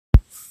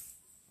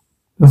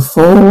The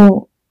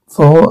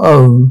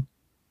 440.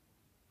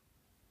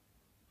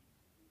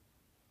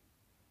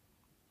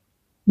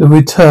 The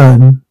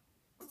return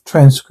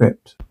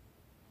transcript.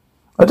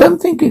 I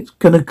don't think it's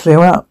gonna clear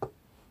up.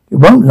 It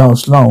won't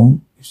last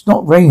long. It's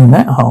not raining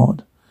that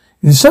hard.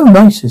 It was so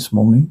nice this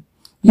morning.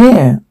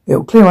 Yeah,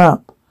 it'll clear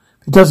up.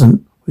 If it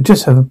doesn't, we'll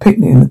just have a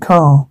picnic in the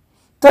car.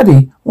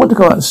 Daddy, I want to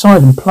go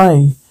outside and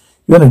play.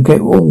 You're gonna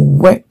get all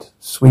wet,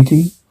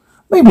 sweetie.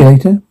 Maybe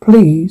later,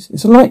 please.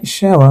 It's a light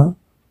shower.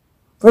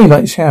 Very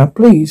light shower,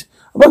 please.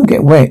 I won't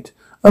get wet.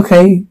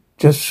 Okay,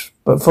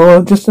 but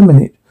for just a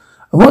minute.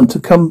 I want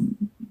you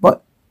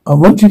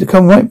to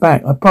come right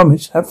back. I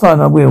promise. Have fun,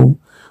 I will.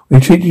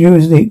 We treated you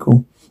as an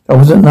equal. That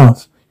wasn't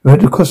enough. You had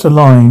to cross the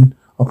line.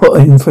 I'll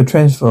put in for a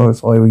transfer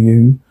if I were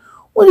you.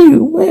 Where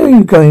are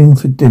you going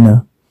for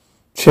dinner?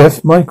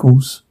 Chef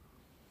Michael's.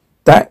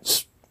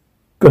 That's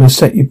gonna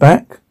set you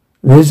back.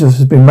 Elizabeth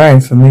has been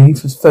married for me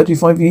for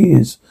 35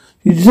 years.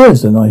 She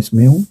deserves a nice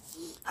meal.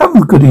 Have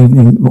a good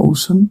evening,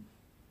 Mawson.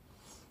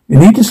 You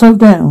need to slow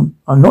down.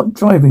 I'm not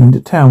driving into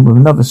town with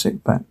another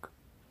sick back.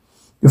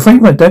 You're afraid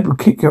my dad will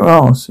kick your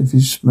ass if you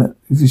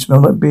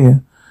smell like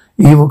beer.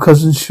 Evil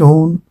cousin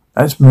Sean,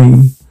 that's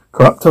me.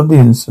 Corrupt on the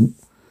innocent.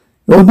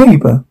 Your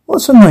neighbour,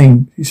 what's her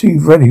name? She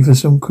seems ready for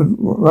some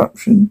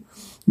corruption.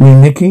 You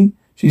mean Nikki?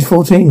 She's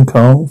 14,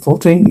 Carl.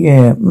 14,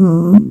 yeah.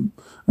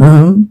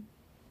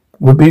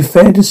 Would be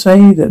fair to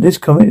say that this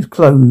comet is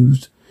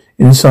closed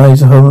in the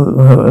size of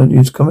her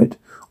earliest comet,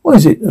 or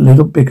is it a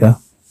little bigger?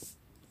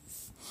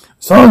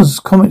 As far as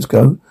comets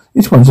go,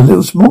 this one's a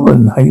little smaller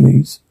than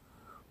Halley's.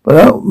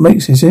 But what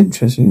makes this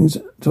interesting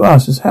to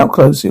us is how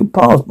close it'll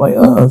pass by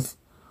Earth.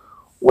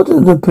 What are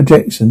the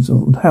projections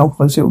on how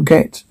close it'll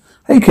get?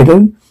 Hey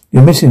kiddo,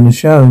 you're missing the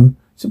show.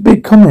 It's a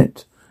big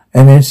comet.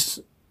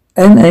 NASA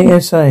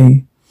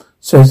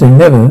says they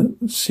never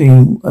see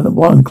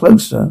one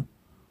closer.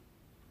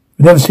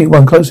 We never see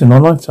one closer in our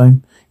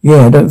lifetime.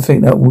 Yeah, I don't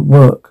think that would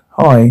work.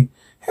 Hi.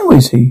 How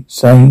is he?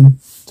 Same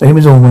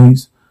as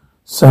always.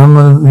 Some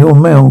of your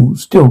mail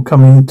still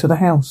coming to the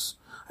house.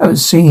 I haven't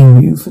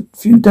seen you for a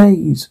few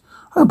days.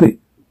 I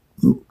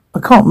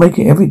can't make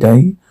it every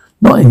day.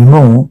 Not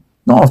anymore.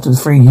 Not after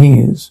 3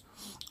 years.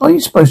 Are you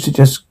supposed to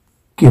just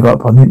give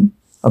up on him?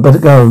 I better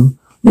go.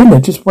 Linda,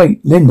 just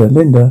wait.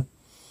 Linda.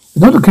 It's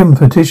not a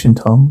competition,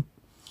 Tom.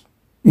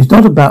 It's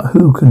not about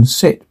who can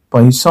sit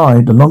by his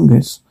side the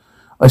longest.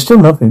 I still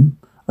love him.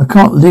 I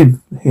can't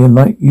live here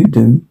like you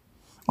do.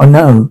 I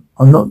know.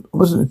 I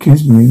wasn't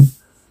accusing you.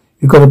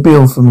 You got a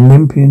bill from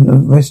Olympian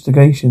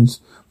Investigations.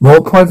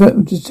 More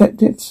private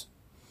detectives?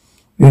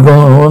 You've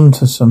gone on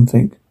to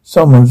something.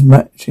 Someone's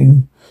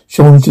matching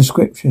Sean's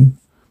description.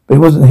 But it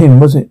wasn't him,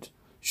 was it?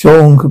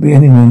 Sean could be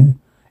anywhere.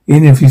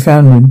 Even if you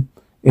found him,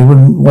 it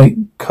wouldn't wake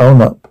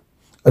Carl up.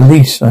 At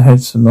least I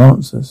had some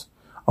answers.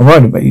 I'm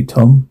worried about you,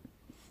 Tom.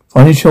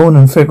 Finding Sean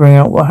and figuring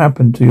out what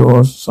happened to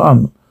your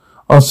son.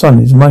 Our son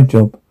is my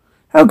job.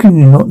 How can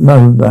you not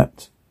know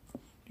that?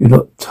 You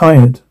look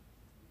tired.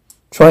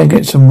 Try and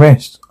get some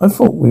rest. I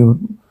thought we were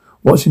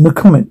watching the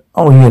comet.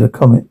 Oh yeah, the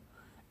comet.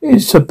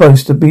 It's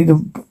supposed to be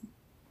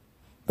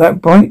that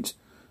bright.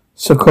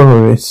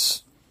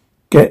 Socorrists,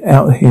 get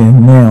out here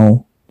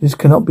now. This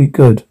cannot be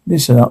good.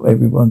 Listen up,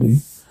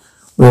 everybody.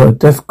 We are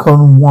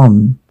DEFCON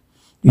 1.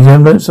 These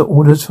envelopes are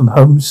orders from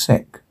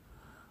HomeSec.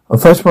 Our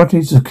first priority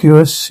is to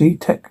secure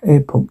SeaTac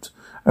Airport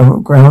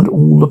and ground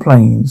all the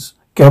planes.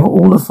 Gather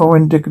all the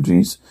foreign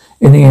dignitaries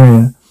in the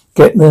area.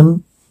 Get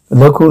them, the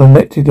local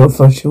elected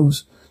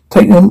officials.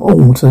 Take them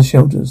all to the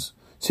shelters.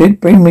 Sid,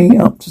 bring me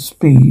up to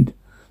speed.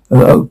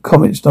 The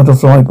comet's not a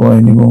flyby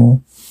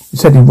anymore.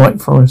 It's heading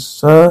right for us.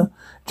 Sir,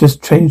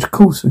 just changed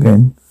course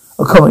again.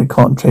 A comet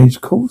can't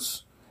change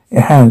course.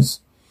 It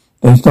has.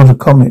 It's not a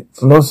comet.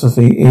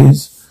 Velocity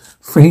is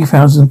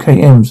 3,000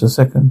 km a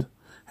second.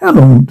 How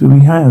long do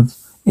we have?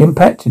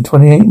 Impact in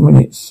 28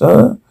 minutes,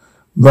 sir.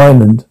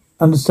 Ryland,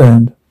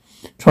 understand.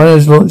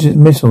 China's launched its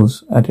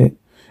missiles at it.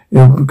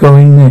 It'll be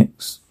going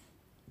next.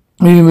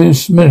 The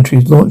US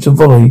military's launched a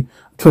volley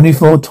of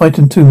 24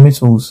 Titan II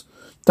missiles.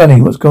 Danny,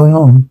 what's going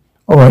on?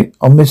 Alright,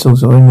 our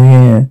missiles are in the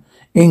air.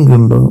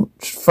 England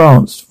launched,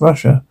 France,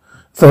 Russia.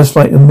 First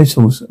flight of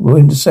missiles will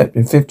intercept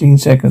in 15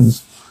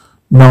 seconds.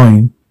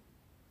 9,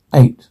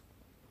 8,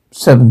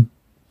 7,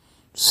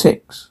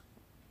 6,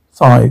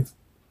 5,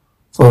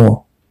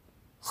 4,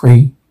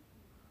 3,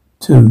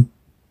 2,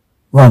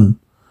 1.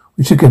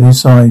 We should get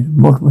inside.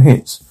 Multiple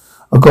hits.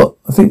 I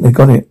think they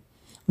got it.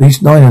 At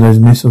least 9 of those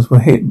missiles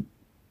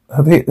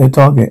have hit their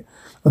target.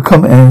 A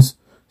comet has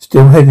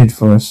still headed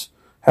for us.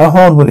 How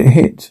hard would it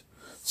hit?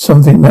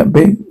 Something that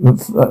big,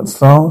 that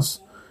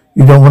fast?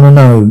 You don't want to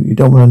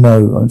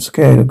know. I'm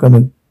scared.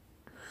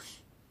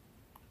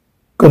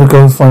 Gotta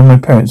go find my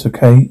parents,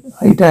 okay?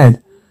 Hey,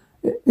 Dad.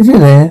 Is he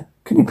there?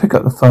 Can you pick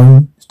up the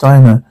phone? It's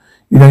Diana.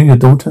 You know your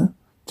daughter?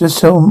 Just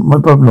tell my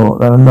brother-in-law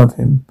that I love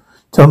him.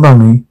 Tell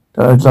Mummy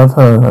that I love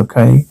her,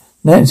 okay?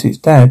 Nancy, it's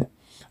Dad.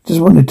 Just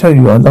wanted to tell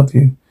you I love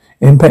you.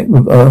 Impact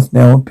with Earth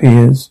now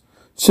appears.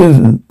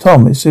 Susan,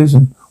 Tom, it's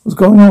Susan. What's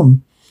going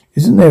on?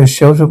 Isn't there a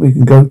shelter we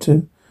can go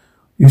to?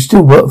 You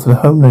still work for the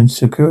Homeland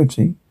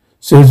Security.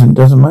 Susan,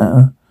 doesn't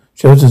matter.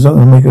 Shelter's not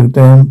gonna make a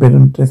damn bit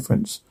of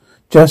difference.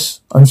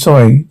 I'm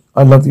sorry.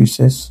 I love you,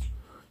 sis.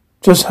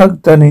 Just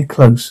hug Danny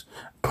close.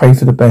 Pray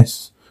for the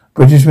best.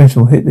 British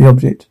missile hit the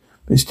object,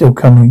 but it's still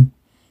coming.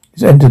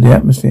 It's entered the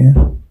atmosphere.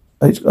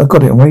 I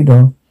got it on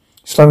radar.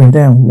 Slowing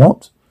down.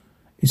 What?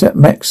 It's at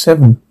Mach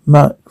 7,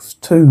 Mach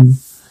 2.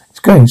 It's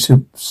going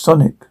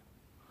supersonic.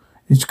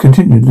 It's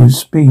continuing to lose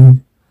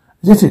speed.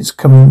 As if it's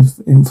coming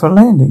in for a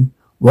landing.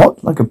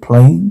 What? Like a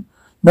plane?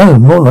 No,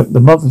 more like the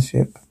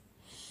mothership.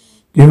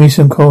 Give me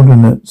some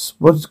coordinates.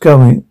 Where is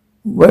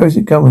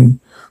it going?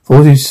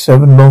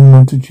 47 long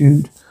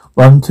longitude.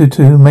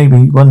 122,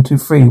 maybe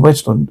 123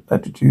 west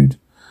latitude.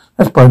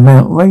 That's by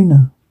Mount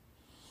Rainier.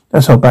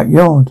 That's our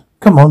backyard.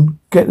 Come on,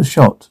 get the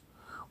shot.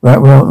 We're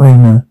at Mount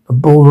Rainier. The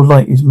ball of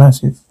light is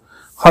massive.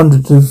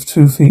 Hundreds of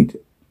 2 feet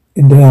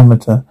in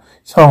diameter.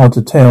 It's hard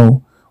to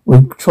tell.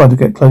 We'll try to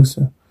get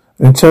closer.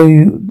 I'll tell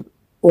you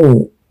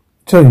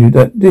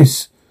that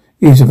this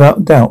is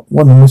without doubt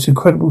one of the most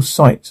incredible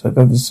sights I've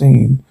ever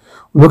seen.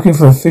 We're looking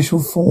for official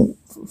for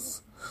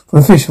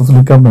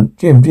the government.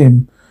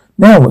 Jim.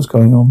 Now what's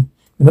going on?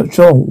 We're not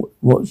sure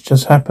what's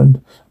just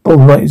happened.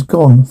 Ball of light is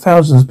gone.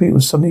 Thousands of people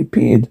suddenly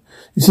appeared.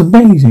 It's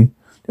amazing.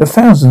 There are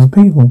thousands of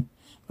people.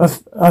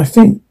 I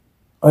think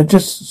I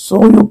just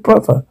saw your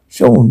brother,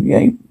 Sean.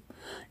 Yeah.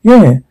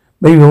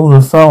 Maybe all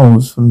the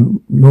files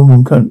from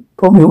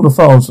probably all the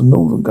files from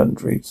northern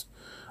countries.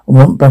 I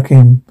want back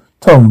in.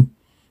 Tom,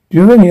 do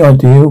you have any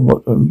idea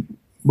what I'm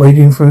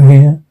wading through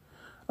here?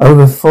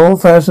 Over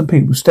 4,000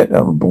 people stepped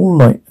out of a ball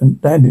of light and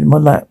landed in my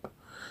lap.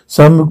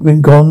 Some have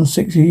been gone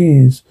 60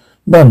 years.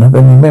 None have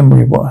any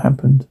memory of what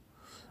happened.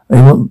 They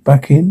want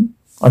back in.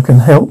 I can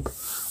help.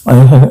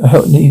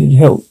 I needed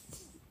help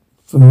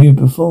from you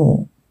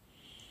before.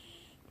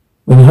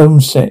 When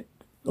Homesec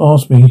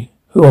asked me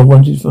who I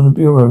wanted from the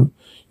Bureau,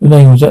 your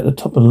name was at the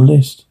top of the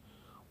list.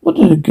 What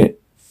did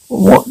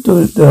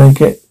I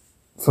get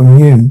from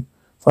you?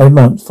 5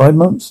 months. 5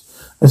 months?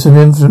 That's an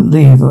infinite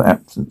leave of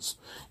absence.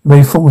 You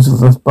made fools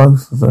of us,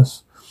 both of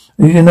us.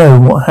 And you know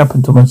what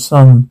happened to my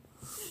son.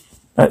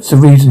 That's the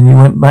reason you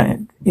went back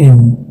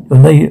in.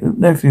 Your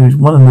nephew is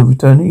one of the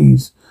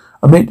returnees.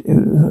 I admit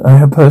I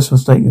have personal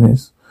stake in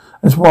this.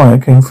 That's why I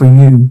came for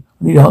you.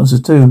 I need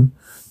answers too.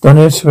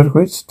 Daniel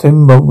Swedowitz,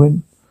 Tim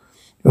Baldwin.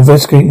 You're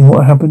investigating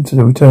what happened to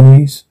the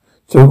returnees.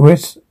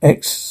 Swedowitz,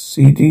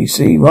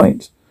 ex-CDC,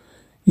 right?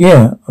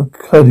 Yeah, I've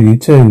heard of you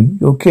too.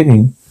 You're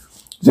kidding.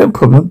 Is that a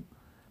problem?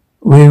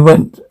 We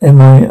went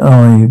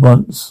MII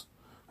once.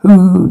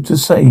 Who to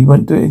say you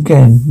won't do it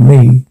again?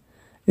 Me.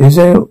 Is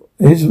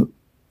this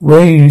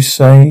where you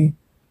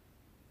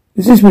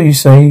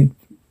say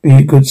be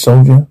a good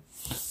soldier?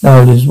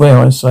 No, it is where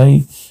I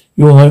say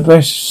you're my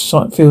best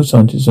field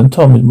scientist and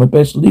Tom is my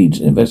best lead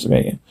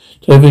investigator.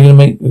 So we're going to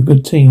make a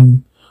good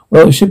team.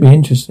 Well, it should be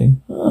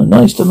interesting. Oh,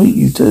 nice to meet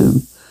you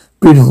too.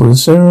 Beautiful. The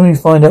sooner we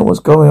find out what's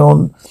going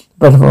on, the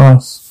better for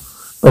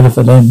us. Better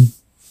for them.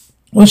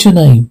 What's your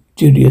name?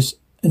 Julius,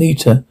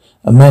 Anita,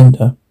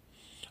 Amanda.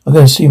 I'm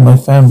going to see my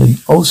family.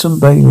 Olson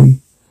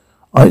Bailey.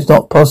 Oh, it's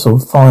not possible.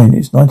 Fine.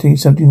 It's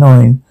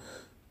 1979.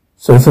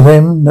 So for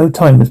them, no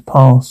time has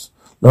passed.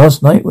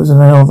 Last night was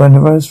an hour of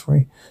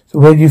anniversary. So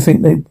where do you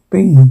think they've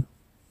been?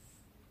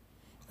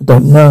 I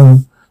don't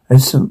know.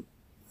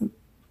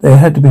 There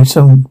had to be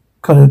some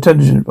kind of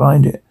intelligence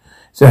behind it.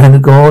 Is there a hand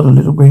of God or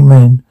little green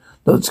men?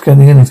 Not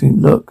scanning anything.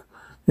 Look,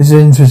 this is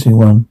an interesting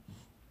one.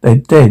 They're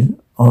dead,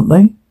 aren't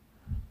they?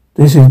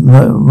 This is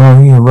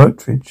Maria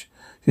Rotridge.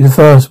 She's the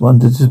first one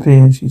to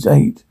disappear. She's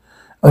 8.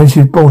 She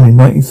was born in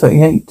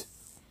 1938.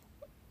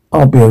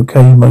 I'll be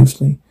okay,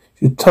 mostly.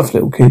 She's a tough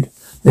little kid.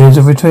 There's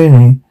a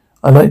returnee.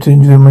 I'd like to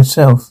interview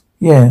myself.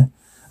 Yeah.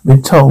 I've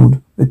been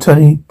told.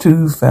 Returnee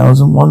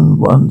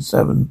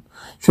 20117.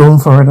 Sean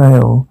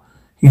Faraday.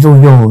 He's all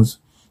yours.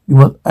 You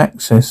want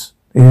access.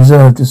 They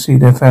deserve to see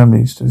their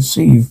families, to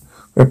receive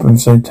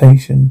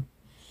representation.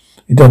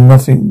 You've done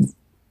nothing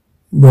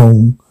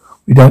wrong.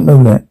 We don't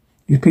know that.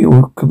 These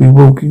people could be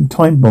walking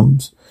time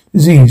bombs.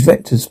 Disease,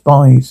 vectors,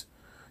 spies.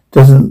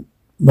 Doesn't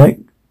like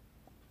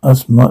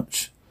us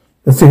much.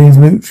 The feeling's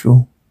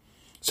mutual.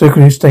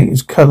 Secretary of State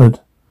is coloured.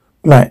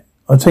 Black.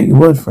 I'll take your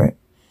word for it.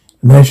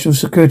 The National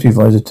Security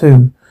Advisor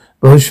too.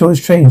 But it sure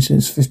has changed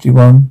since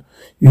 51.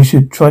 You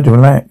should try to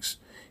relax.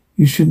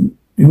 You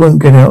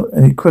won't get out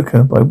any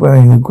quicker by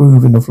wearing a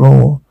groove in the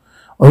floor.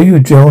 Are you a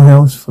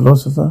jailhouse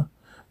philosopher?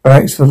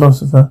 Barracks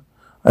philosopher?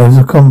 I was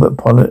a combat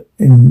pilot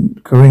in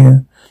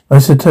Korea. I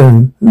said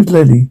too. Who's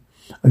Lily?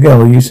 A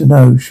girl I used to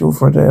know, Shaw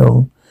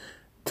Fradell.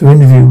 To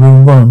interview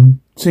room 1.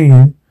 See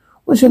you.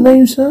 What's your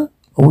name, sir?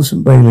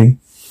 Olson Bailey.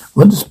 I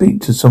want to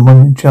speak to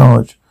someone in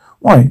charge.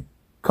 Why?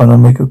 Can't I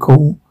make a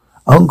call?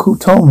 Uncle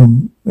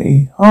Tom.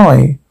 Me.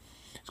 Hi.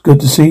 It's good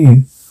to see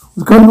you.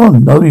 What's going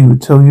on? Nobody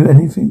would tell you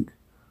anything.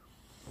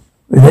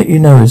 We'll let you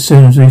know as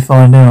soon as we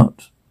find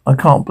out. I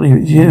can't believe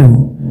it's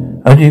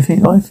you. How do you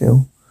think I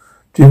feel?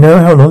 Do you know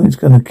how long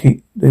they're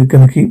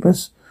going to keep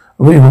us?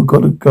 I really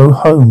got to go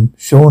home.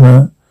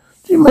 Shauna.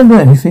 Do you remember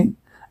anything?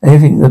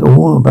 Anything at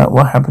all about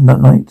what happened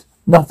that night?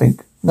 Nothing.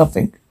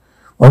 Nothing.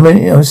 1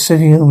 minute I was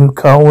sitting with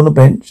Carl on a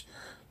bench.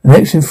 The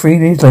next, in 3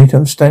 days later,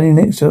 I'm standing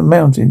next to a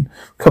mountain.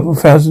 A couple of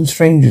thousand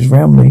strangers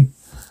round me.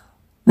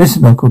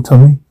 Listen, Uncle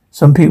Tommy.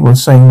 Some people are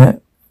saying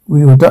that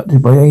we were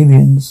abducted by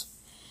aliens.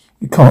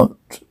 You can't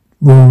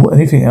rule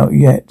anything out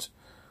yet.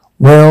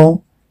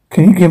 Well,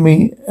 can you give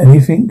me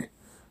anything?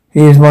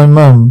 Here's my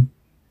mum.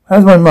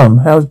 How's my mum?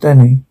 How's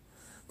Danny?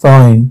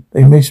 Fine.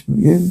 They miss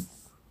you?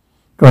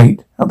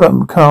 Great. How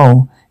about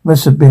Carl? He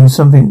must have been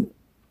seen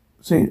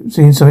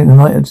something the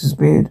night I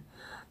disappeared.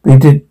 But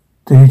did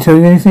he tell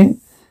you anything?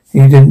 He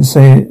hasn't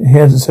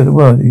said a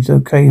word. He's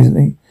okay, isn't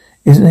he?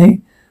 Isn't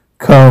he?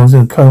 Carl's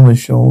in a coma,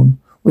 Sean.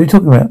 What are you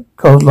talking about?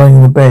 Carl's lying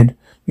in the bed,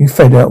 being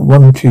fed out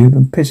one tube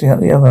and pissing out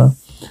the other.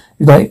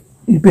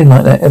 He's been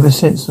like that ever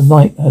since the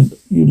night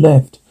you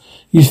left.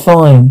 He's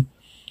fine.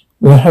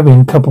 We were having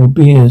a couple of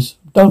beers.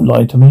 Don't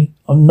lie to me.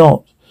 I'm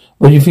not.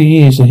 Waiting for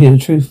years to hear the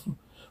truth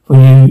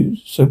from you,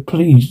 so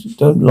please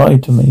don't lie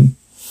to me.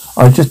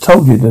 I just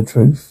told you the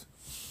truth.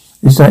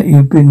 Is that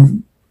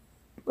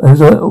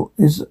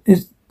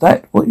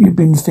what you've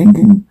been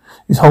thinking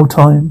this whole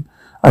time?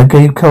 I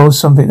gave Carl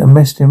something that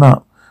messed him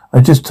up.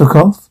 I just took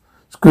off?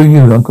 Screw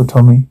you, Uncle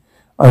Tommy.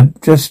 I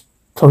just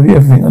told you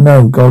everything I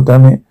know, God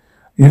damn it.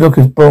 You look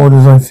as bored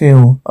as I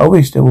feel. I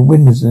wish there were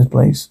windows in this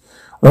place.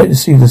 I'd like to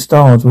see the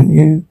stars, wouldn't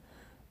you?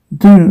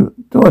 Do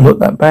I look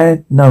that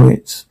bad? No,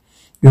 you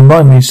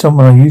remind me of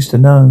someone I used to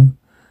know.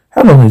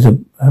 How long have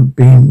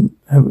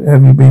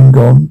you been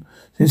gone?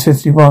 Since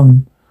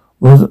 51.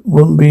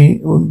 Wouldn't be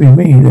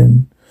me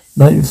then.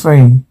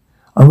 93.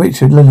 I'm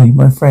Richard Lilly,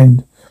 my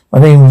friend. My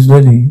name is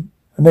Lilly.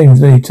 Her name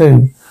is Lilly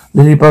too.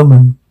 Lilly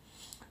Bowman.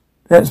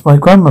 That's my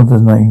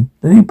grandmother's name.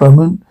 Lilly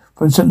Bowman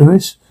from St.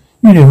 Louis.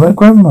 You knew my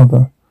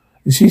grandmother.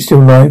 Is she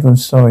still alive? I'm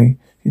sorry.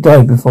 She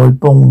died before I was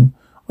born.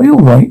 Are you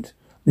alright?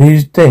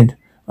 Lily's dead.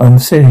 I'm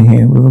sitting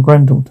here with a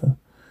granddaughter.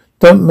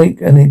 Don't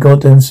make any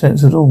goddamn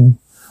sense at all.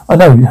 I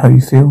know how you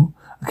feel.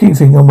 I keep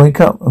thinking I'll wake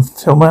up and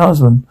tell my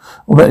husband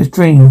all about his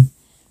dream.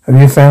 Have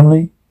you a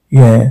family?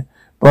 Yeah.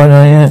 Brian and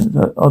I had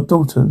our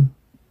daughter.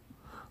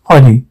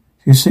 Heidi.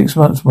 She was 6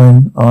 months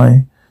when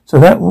So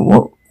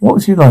what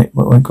was she like,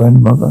 my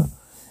grandmother?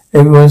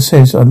 Everyone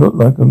says I look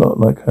like a lot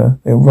like her.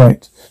 They're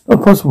right.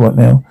 Not possible right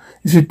now.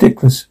 It's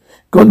ridiculous.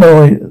 Got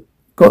no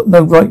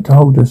right to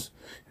hold us.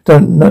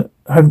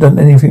 Haven't done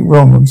anything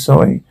wrong. I'm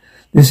sorry.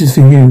 This is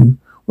for you.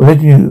 We're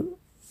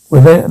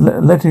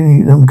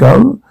letting them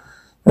go.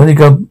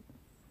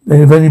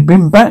 They've only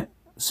been back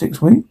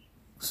 6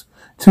 weeks.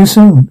 Too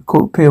soon.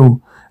 Court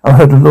appeal. I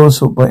heard a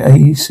lawsuit by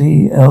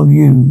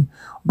ACLU.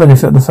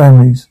 Benefit of the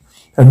families.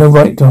 Have no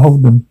right to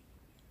hold them.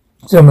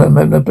 Some of them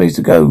have no place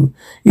to go.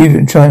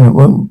 Even China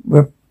won't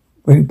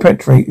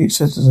repatriate its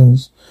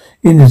citizens.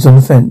 Indians on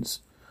the fence.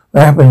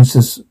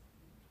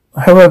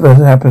 However it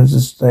happens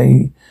to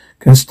stay,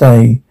 can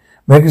stay.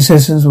 American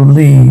citizens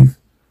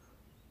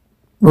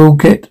will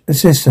get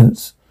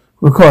assistance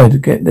required to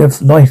get their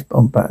life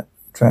on back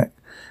track.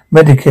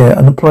 Medicare,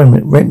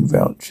 unemployment, rent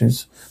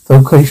vouchers,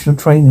 vocational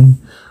training.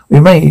 We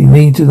may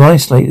need to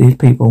isolate these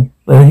people.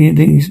 They're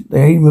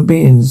human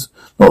beings,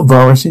 not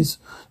viruses.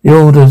 The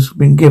order's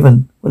been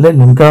given. We're letting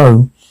them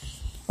go.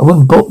 I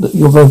wouldn't book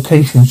your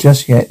vocations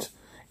just yet.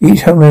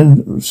 Each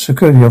Homeland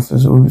Security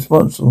officer will be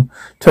responsible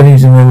for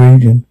 20s in their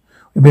region.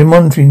 We've been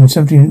monitoring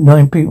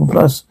 79 people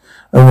plus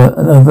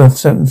over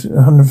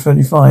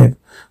 735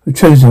 who've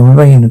chosen to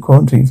remain in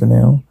quarantine for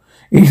now.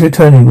 Each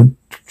returnee would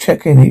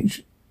check in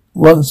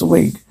once a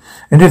week.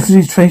 And if it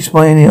is traced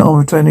by any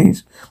armed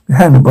returnees, we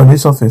handled by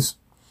this office.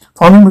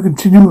 Finally, we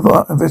continue with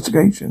our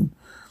investigation.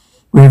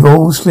 We've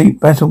all sleep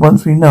better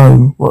once we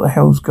know what the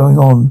hell's going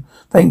on.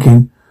 Thank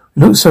you.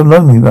 You look so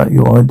lonely without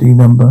your ID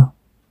number.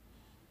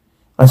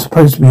 I'm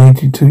supposed to be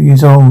 82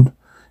 years old.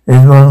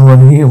 There's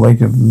one here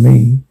waiting for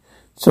me.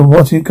 So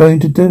what are you going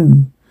to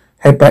do?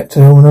 Head back to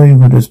your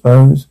neighborhood, I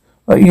suppose.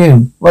 But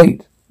you,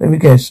 wait, let me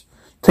guess.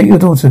 Take your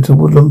daughter to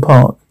Woodland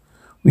Park.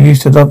 We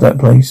used to love that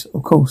place.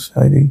 Of course,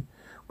 Heidi.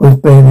 Was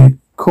barely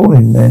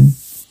calling then.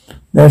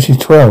 Now she's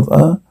 12,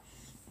 huh?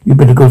 You've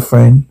been a good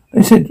friend.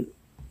 They said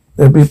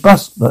there'll be a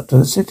bus to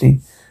the city.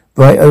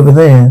 Right over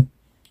there.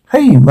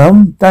 Hey,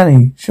 Mum,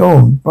 Danny,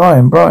 Sean,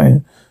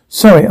 Brian.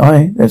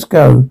 Sorry, let's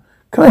go.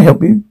 Can I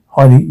help you?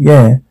 Heidi,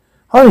 yeah.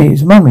 Heidi,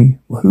 it's Mummy.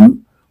 Who?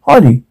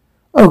 Heidi.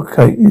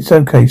 Okay, it's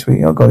okay,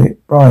 sweetie. I got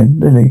it. Brian,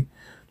 Lily.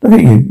 Look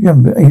at you. You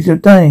haven't been easy a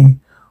day.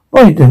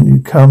 Why didn't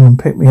you come and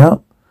pick me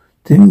up?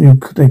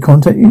 Could they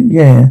contact you?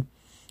 Yeah.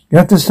 You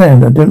have to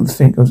understand, I didn't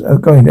think I was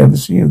going to ever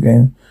see you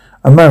again.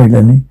 I'm married,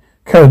 Lenny.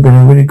 Carol's been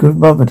a really good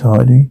mother to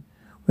Heidi.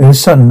 We have a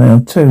son now,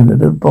 too, a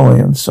little boy.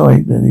 I'm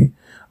sorry, Lily.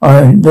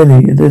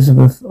 Lily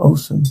Elizabeth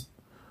Olsen.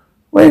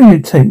 Where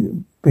have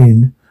you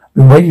been? I've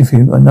been waiting for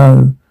you, I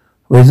know.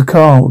 Where's the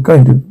car? We're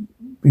going to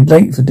be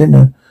late for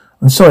dinner.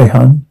 I'm sorry,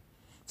 hon.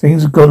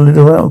 Things have got a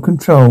little out of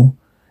control.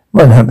 It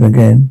won't happen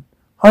again.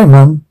 Hi,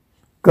 Mum.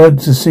 Good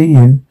to see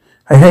you.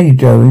 Hey,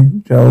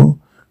 Joel.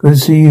 Good to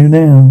see you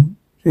now.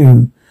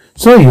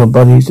 Sorry your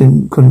buddies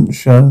couldn't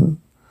show.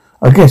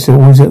 I guess they're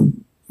always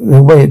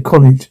away at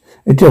college.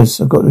 I've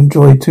got to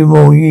enjoy 2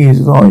 more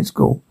years of high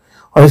school.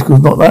 High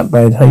school's not that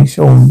bad. Hey,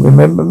 Sean,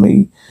 remember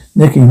me?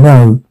 Nicky,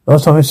 no.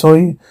 Last time I saw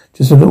you,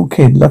 just a little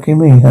kid. Lucky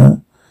me, huh?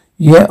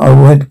 Yeah,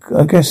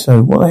 I guess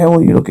so. What the hell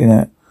are you looking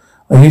at?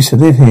 I used to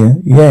live here.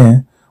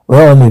 Yeah.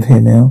 Well, I live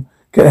here now.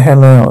 Get the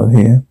hell out of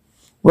here.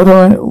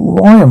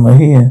 Why am I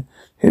here?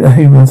 Hit the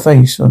human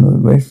face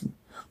on the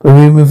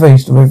human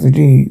face of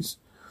refugees.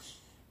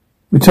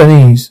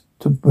 Returnees,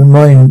 to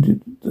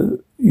remind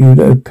you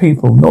that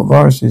people, not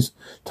viruses.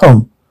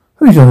 Tom,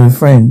 who's your new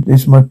friend?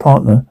 This is my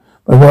partner,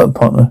 my work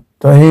partner,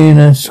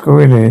 Diana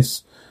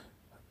Scorilius.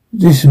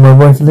 This is my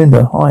wife,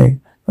 Linda. Hi.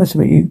 Nice to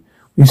meet you.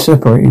 We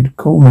separated.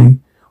 Call me.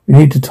 We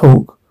need to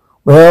talk.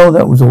 Well,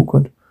 that was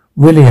awkward.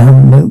 Really, I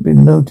haven't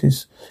been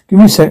noticed. Give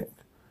me a sec.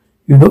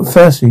 You look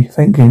thirsty.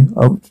 Thank you.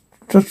 I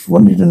just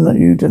wanted to know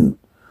you didn't.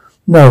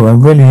 No, I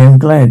really am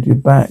glad you're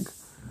back.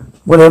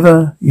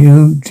 Whatever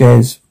you,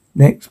 Jez.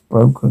 Next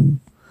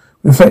broken.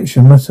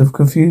 Reflection must have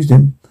confused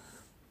him.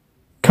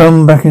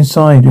 Come back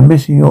inside. You're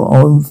missing your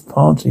own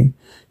party.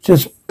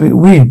 Just a bit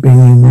weird being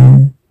in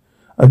there.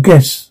 I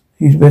guess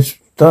he's best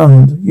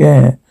stunned.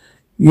 Yeah,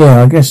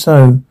 I guess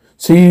so.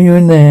 See you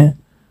in there.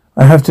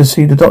 I have to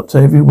see the doctor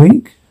every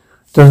week.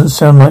 Doesn't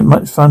sound like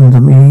much fun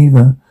to me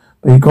either.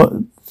 But you got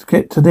to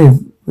get to live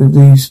with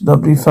these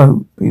lovely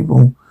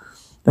people.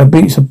 That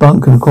beats a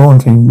bunk of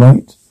quarantine,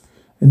 right?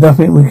 There's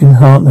nothing we can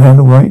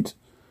handle, right?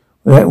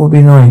 Well, that would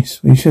be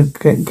nice. We should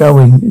get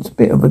going. It's a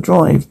bit of a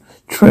drive.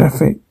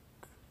 Traffic.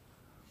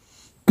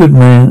 Good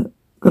man.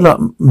 Good luck,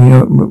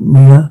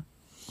 Mia.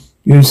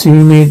 You'll see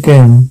me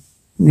again.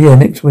 Yeah,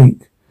 next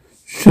week.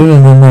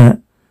 Sooner than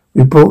that.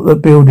 We bought the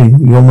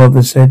building. Your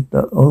mother said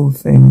that old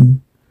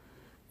thing.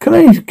 Can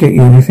I get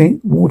you anything?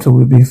 Water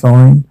would be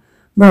fine.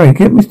 Mary,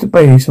 get Mr.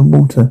 Bailey some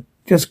water.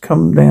 Just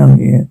come down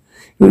here.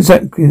 You're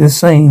exactly the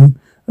same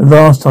as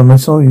last time I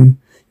saw you.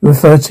 You were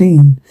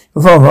 13.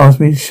 Your father asked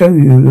me to show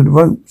you the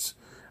ropes.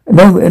 And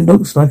now it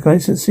looks like I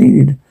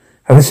succeeded.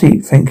 Have a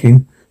seat, thank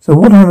you. So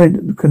what I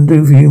can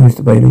do for you,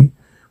 Mr. Bailey?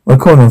 My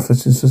corner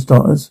offices for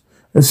starters.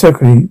 A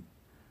secretary.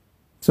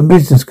 Some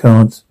business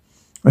cards.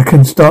 I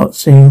can start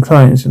seeing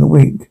clients in a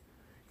week.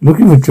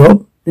 Looking for a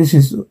job? This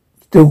is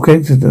still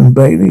Kensington,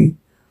 Bailey.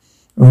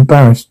 I'm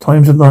embarrassed.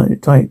 Times are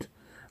tight.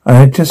 I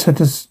had just had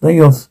to lay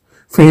off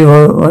 3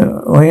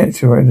 of my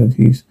actual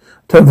activities.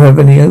 I don't have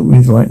any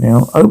openings right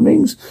now.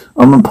 Openings?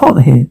 I'm a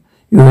partner here.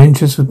 Your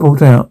interest was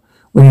brought out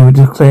when you were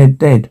declared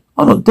dead.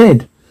 I'm not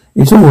dead.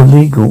 It's all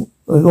legal.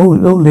 All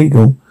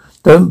legal.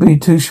 Don't be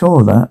too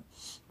sure of that.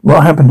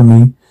 What happened to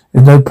me?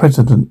 There's no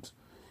precedent.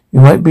 It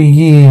might be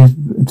years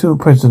until a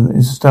precedent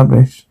is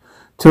established.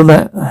 Till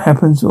that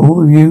happens,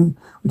 all of you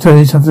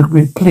attorneys have to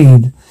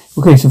plead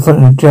your case in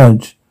front of the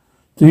judge.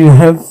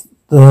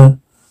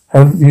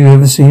 Have you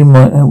ever seen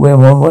where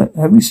my wife,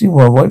 have you seen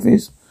where my wife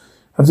is?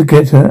 Have to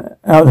get her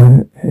out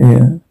of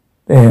here.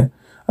 There.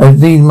 I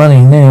need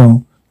money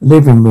now. The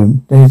living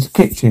room. There's the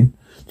kitchen.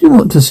 Do you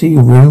want to see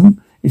your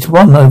room? It's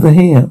one over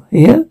here.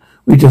 Here?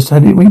 We just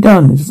had it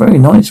redone. It's a very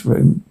nice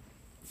room.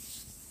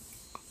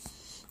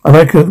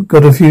 I've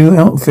got a few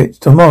outfits.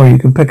 Tomorrow you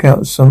can pick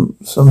out some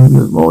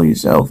more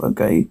yourself,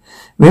 okay?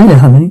 Really,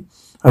 honey?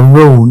 A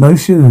rule. No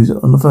shoes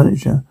on the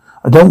furniture.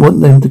 I don't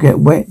want them to get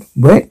wet.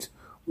 Wet?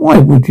 Why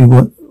would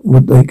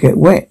they get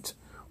wet?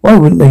 Why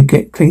wouldn't they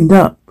get cleaned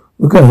up?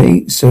 We're going to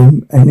eat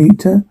soon,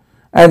 Anita.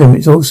 Adam,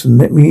 it's awesome.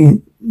 Let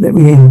me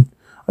in.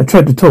 I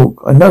tried to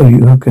talk. I know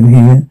you can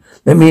hear.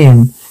 Let me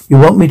in. You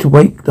want me to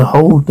wake the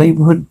whole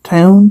neighborhood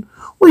town?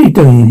 What are you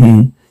doing in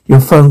here? Your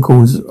phone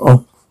call's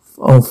off.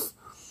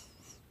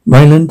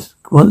 Mayland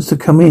wants to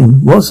come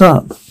in. What's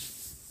up?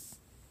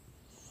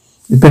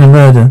 There's been a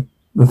murder.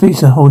 The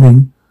police are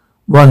holding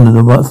one of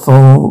about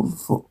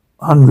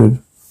 400.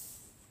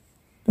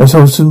 That's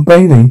Olson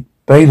Bailey.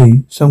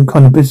 Bailey, some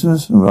kind of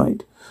business,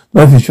 right?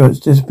 Life insurance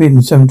disappeared in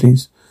the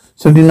 70s.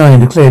 79,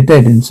 declared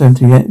dead in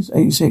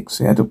 86.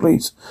 Seattle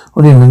police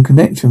holding him in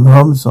connection with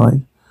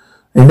homicide.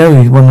 They know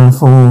he's one of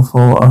the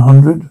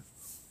 400.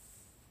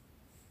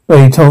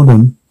 Bailey told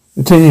them.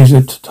 The teenagers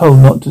are told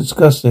not to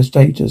discuss their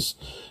status.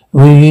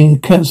 We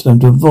counsel them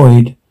to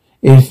avoid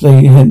if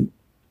they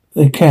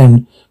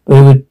can.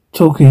 But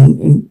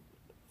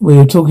we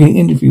were talking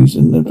interviews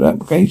and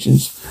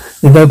applications.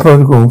 There's no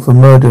protocol for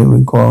murder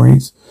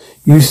inquiries.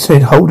 You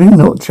said holding,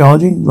 not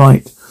charging?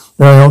 Right.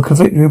 There are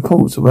conflicting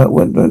reports about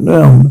what went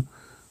down.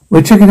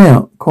 We're checking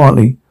out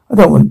quietly. I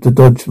don't want to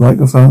dodge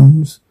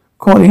microphones.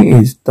 Quietly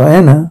it is.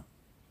 Diana.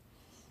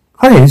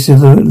 Hi, this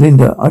is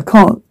Linda. I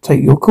can't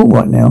take your call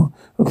right now,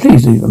 but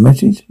please leave a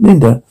message.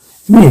 Linda,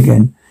 it's me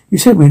again. You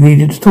said we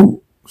needed to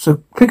talk,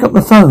 so pick up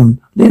the phone.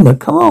 Linda,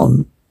 come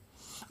on.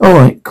 All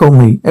right, call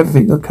me.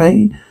 Everything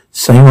okay?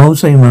 Same old,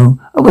 same old.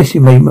 I wish she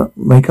made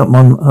make up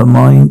her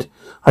mind.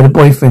 I had a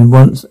boyfriend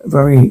once.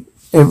 Every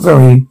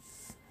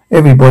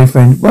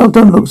boyfriend. Well,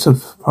 don't look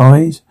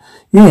surprised.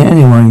 Yeah,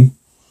 anyway.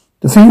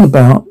 The thing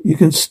about, you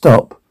can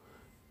stop.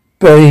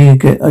 I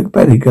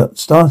barely got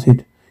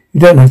started. You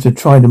don't have to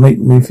try to make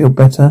me feel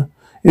better.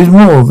 It was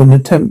more of an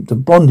attempt to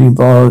bonding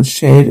via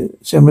shared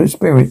similar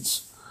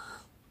spirits.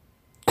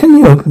 Can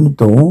you open the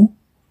door?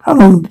 How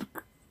long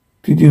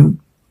did you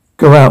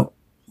go out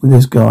with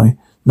this guy.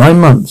 9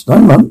 months.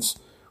 9 months?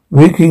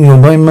 Equating your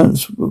 9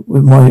 months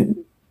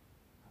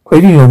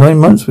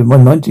with my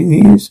 19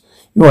 years?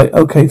 You're right,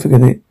 okay,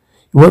 forget it.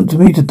 You want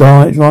me to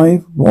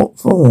drive? What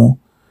for?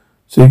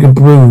 So you can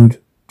brood.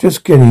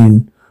 Just get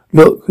in.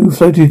 Look, who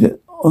floated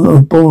on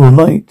a ball of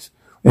light?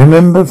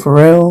 Remember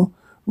Pharrell?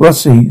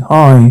 Rossi,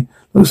 hi.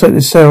 Looks like the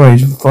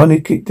Sarahs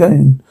finally kicked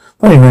in.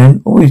 Funny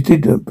man, always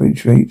did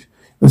appreciate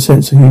your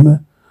sense of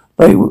humour.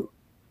 Like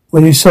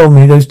when you sold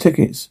me those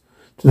tickets.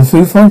 To the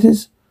Foo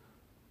Fighters?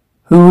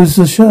 Who was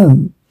the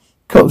show?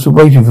 Cops were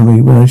waiting for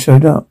me when I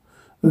showed up.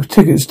 The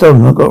tickets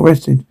stolen, I got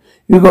arrested.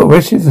 You got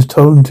arrested for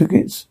stolen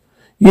tickets?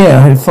 Yeah,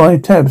 I had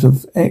 5 tabs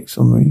of X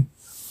on me.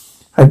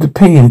 I had to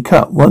pee in a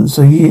cup once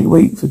a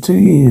week for 2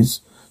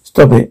 years.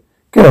 Stop it.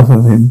 Get off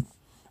of him.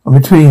 I'm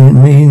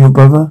between me and your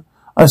brother.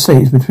 I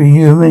say it's between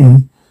you and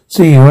me.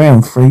 See you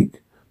around,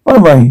 freak. By the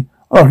way,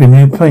 I like a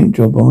new paint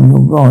job on your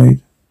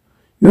ride.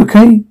 You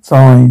okay?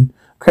 Fine.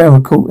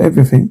 Kramer caught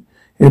everything.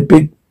 He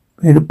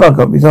had a bug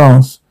up his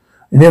arse.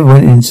 He never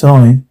went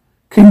inside.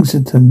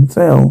 Kingston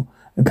fell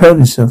and impaled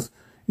himself.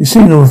 You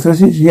seen all the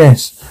footage?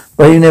 Yes.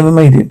 But he never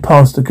made it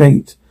past the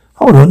gate.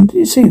 Hold on, did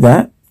you see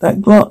that?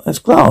 That's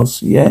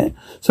glass, yeah?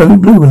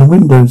 Something blue in the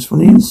windows from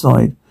the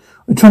inside.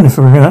 We're trying to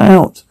figure it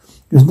out.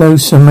 There's no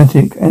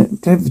seismic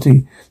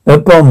activity, no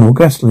bomb or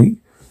gas leak.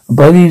 And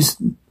Bailey's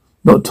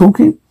not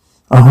talking?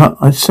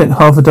 I sent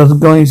half a dozen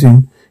guys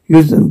in. He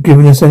wasn't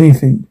giving us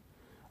anything.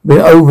 I've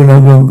been over and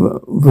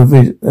over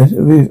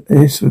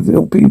this with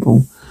ill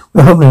people.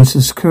 We're Homeland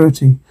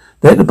Security.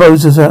 Let the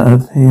bozos out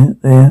of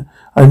there.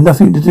 I had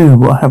nothing to do with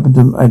what happened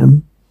to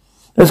Adam.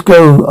 Let's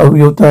go over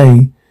your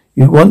day.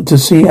 You went to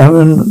see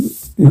Aaron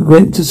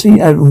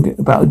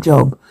about a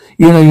job.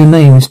 You know your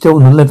name is still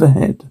on the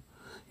letterhead.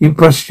 He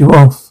brushed you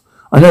off.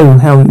 I know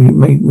how it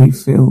made me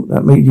feel.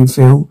 That made you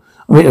feel.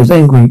 I mean, I was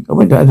angry. I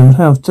went to Adam's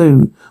house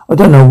too. I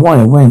don't know why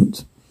I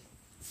went.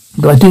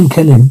 But I didn't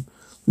kill him.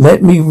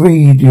 Let me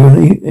read you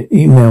an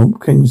email,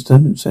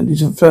 Kingston sent you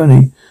to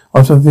Fernie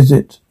after your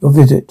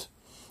visit.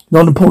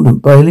 Not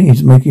important. Bailey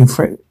is making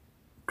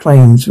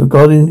claims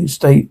regarding his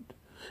state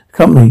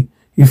company.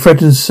 He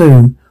threatened to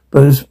sue,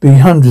 but there's be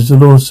hundreds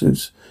of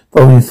lawsuits,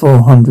 probably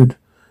 400,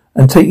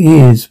 and take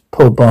years.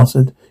 Poor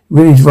bastard. It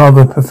really is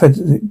rather a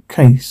pathetic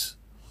case.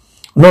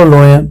 I'm not a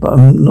lawyer, but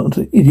I'm not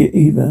an idiot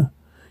either.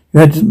 You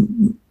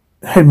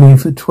had me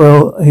for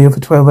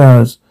 12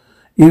 hours.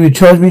 Either you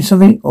charge me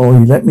something or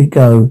you let me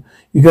go.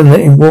 You're going to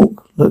let him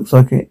walk? Looks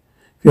like it.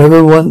 If you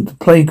ever want to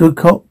play good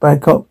cop,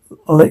 bad cop,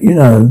 I'll let you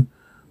know.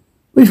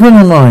 Which one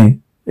am I?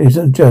 It's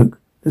a joke.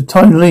 There's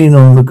time lean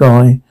on the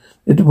guy.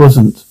 It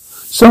wasn't.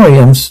 Sorry,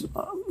 I'm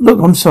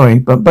sorry,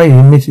 but Bailey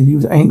admitted he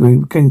was angry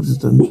with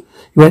Kingston. He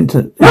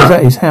was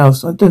at his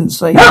house. I didn't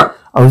say I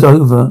was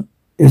over.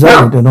 It was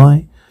over, didn't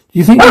I? Do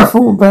you think they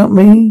thought about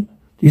me?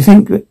 Do you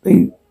think that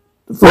they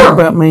thought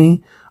about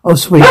me? Oh,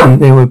 sweetie,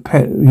 they were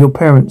your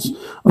parents.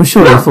 I'm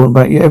sure they thought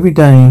about you every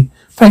day.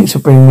 Thanks for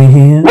bringing me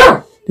here.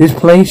 This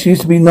place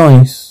used to be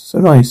nice. So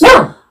nice.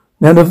 Now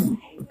the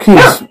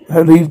kids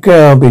leave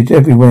garbage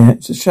everywhere.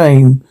 It's a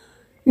shame.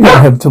 You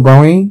don't have to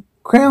worry.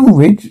 Crown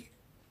Ridge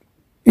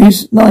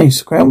is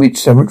nice. Crown Ridge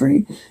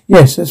Cemetery?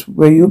 Yes, that's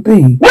where you'll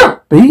be.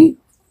 Be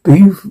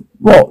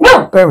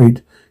what?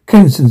 Buried.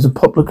 Kingston's a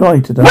popular guy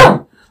today.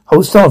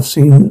 Whole staff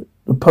seen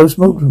the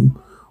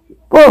post-mortem.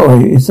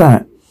 What is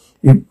that?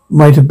 It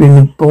might have been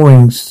a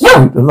boring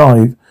suit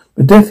alive,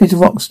 but Death is a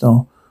rock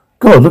star.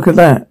 God, look at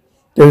that.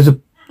 These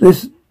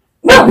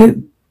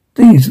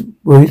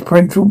were his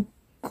parental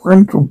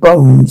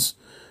bones.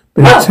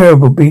 Been a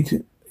terrible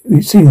beating.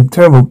 We've seen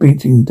terrible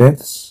beating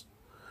deaths.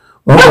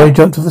 One guy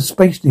jumped off a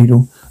space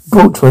needle,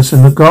 brought to us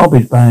in a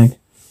garbage bag.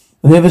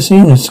 I've never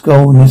seen a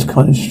skull in this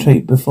kind of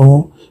shape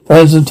before.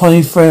 Thousands of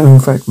tiny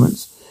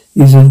fragments.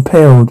 He's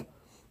impaled.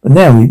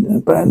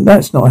 But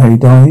that's not how he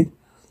died.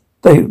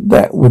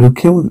 That would have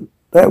killed him.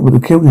 But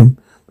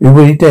he's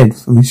really dead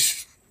from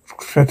his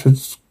shattered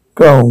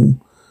skull.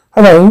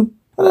 Hello?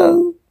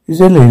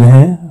 Is Ellie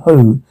here?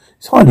 Who?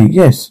 It's Heidi,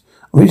 yes.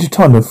 I'm Richard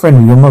Tyler, a friend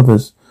of your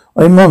mother's.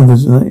 My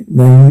mother's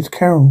name is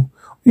Carol.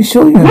 Are you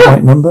sure you have the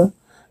right number?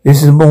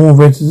 This is a more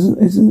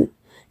resident, isn't it?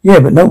 Yeah,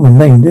 but no one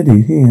named, did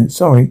he? Here,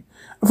 sorry.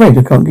 I'm afraid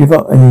I can't give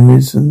up any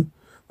medicine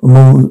for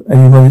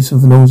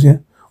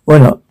nausea. Why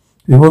not?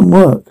 It won't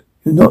work.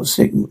 You're not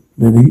sick,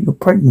 Lily. You're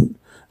pregnant.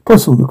 It's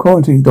possible the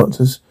quarantine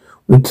doctors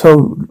would have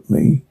told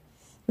me.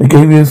 They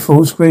gave you a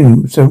full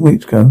screening 7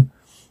 weeks ago.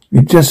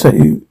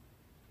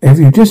 If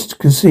you just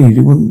conceived,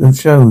 it wouldn't have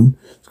shown.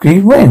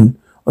 Conceived when?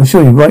 I'm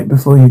sure you're right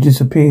before you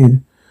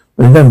disappeared.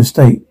 But there's no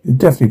mistake. You're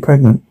definitely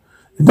pregnant.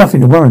 There's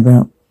nothing to worry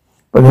about.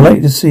 But I'd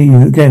like to see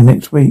you again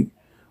next week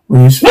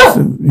when you're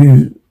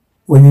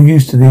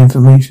used to the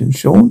information.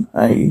 Sean,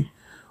 hey.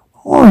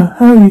 Oh,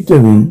 how are you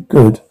doing?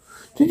 Good.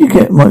 Did you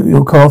get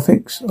your car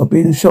fixed? I've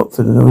been in the shop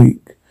for the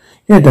week.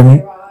 Yeah,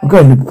 Danny. I'm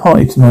going to the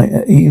party tonight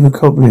at Eva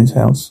Coblin's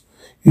house.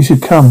 You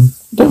should come.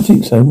 I don't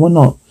think so. Why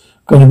not?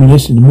 I'm going to be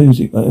listening to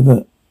music like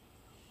that.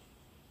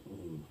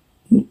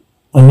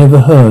 I never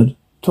heard.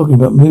 Talking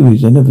about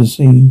movies I've never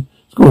seen.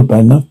 It's good,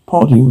 bad enough.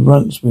 Party with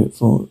Runts with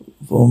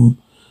from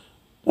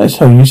That's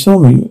how you saw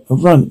me, a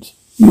runt.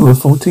 You were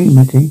 14,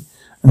 Mickey,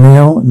 and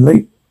now I'm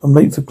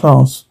late for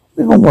class.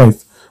 Where's my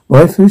wife?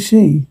 Wife, who's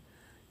she?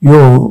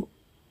 You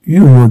and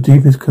your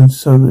deepest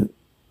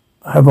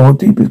have our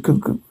deepest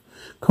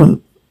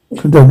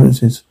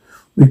condolences.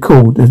 We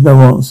called. There's no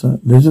answer.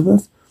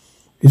 Elizabeth?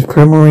 It's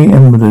primary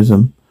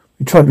embolism.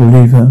 We tried to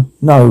leave her.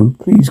 No,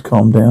 please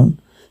calm down.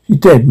 She's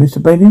dead,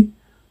 Mr. Bailey.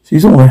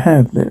 She's all I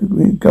have.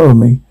 Let go of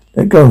me.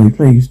 Let go of me,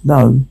 please.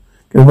 No.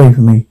 Get away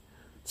from me.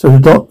 So the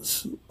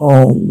dots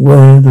are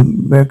where the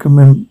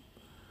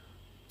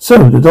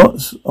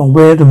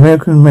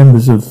American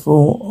members of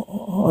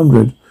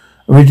 400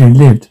 originally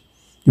lived.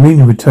 You mean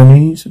the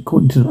returnees?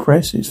 According to the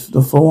press, it's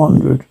the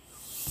 400.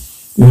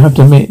 You have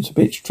to admit, it's a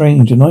bit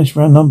strange, a nice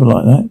round number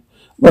like that. I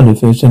wonder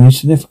if there's any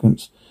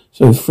significance.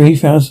 So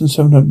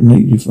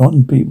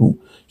 3,781 people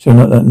showing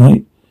up that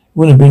night. It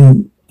wouldn't have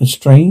been as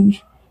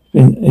strange.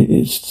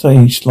 It's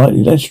say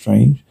slightly less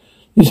strange.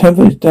 This have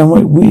it's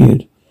downright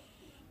weird.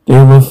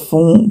 There were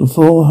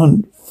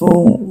 400.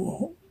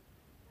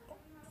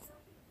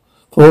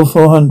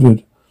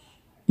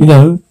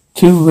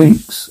 2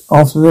 weeks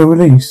after their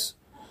release.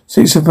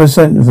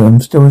 60% of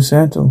them still in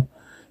Seattle.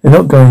 They're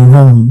not going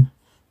home.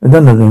 And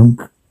none of them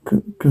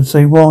can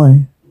say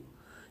why.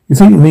 You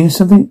think it means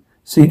something?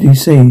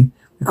 CDC.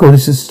 We call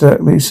this a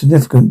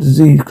significant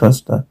disease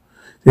cluster.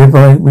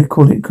 Thereby, we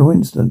call it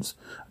coincidence.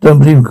 I don't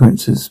believe in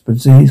coincidences, but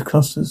disease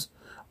clusters.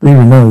 I believe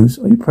in those.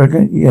 Are you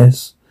pregnant?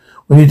 Yes.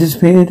 When you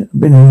disappeared, I've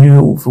been in New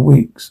York for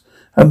weeks.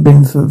 Haven't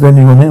been for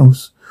anyone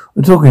else.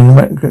 We're talking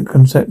immaculate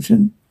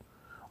conception.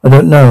 I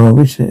don't know. I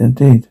wish it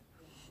did.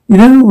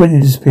 When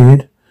you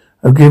disappeared,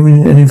 I've given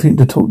you anything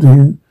to talk to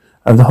you.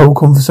 I have the whole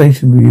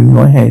conversation with you in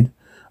my head.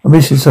 I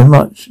miss you so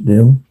much,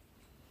 Neil.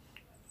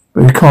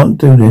 But we can't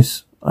do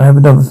this. I have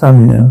another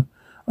family now.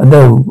 I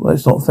know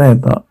that's not fair,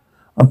 but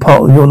I'm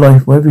part of your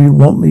life, whether you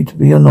want me to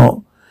be or not.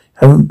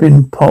 You haven't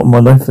been part of my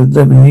life for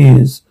 11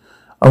 years.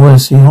 I want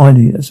to see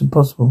Heidi. That's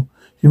impossible.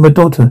 She's my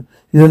daughter.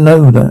 She doesn't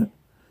know that.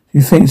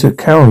 She thinks that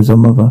Carol is her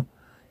mother.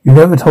 You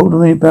never told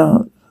me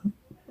about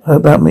her,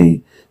 about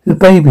me. She's a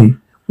baby.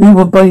 We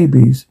were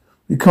babies.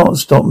 You can't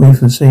stop me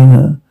from seeing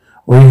her.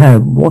 We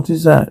have. What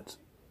is that?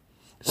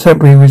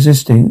 Temporary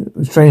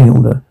restraining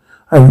order.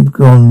 I haven't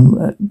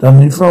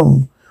done anything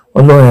wrong.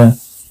 My lawyer.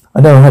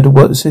 I know how to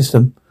work the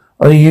system.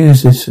 I'll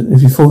use this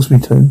if you force me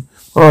to.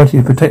 Priority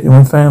of protecting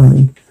my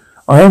family.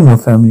 I am your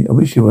family. I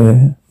wish you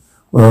were.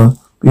 Well,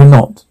 but you're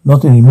not.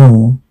 Not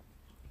anymore.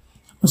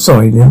 I'm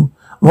sorry, Lil.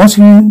 I'm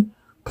asking you,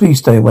 please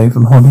stay away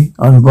from Holly.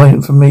 I'm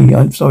waiting for me.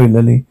 I'm sorry,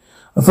 Lily.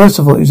 First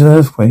of all, it was an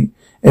earthquake.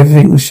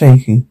 Everything was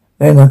shaking.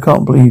 Then I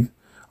can't believe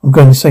I'm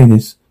going to say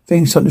this.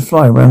 Things started to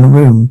fly around the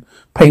room.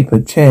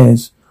 Paper,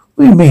 chairs.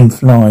 What do you mean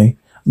fly?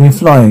 I mean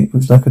fly. It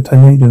was like a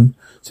tornado.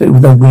 So there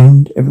was no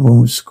wind.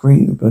 Everyone was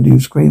screaming. Everybody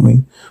was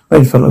screaming.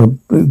 Bailey felt like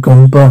a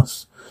gone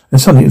bus. And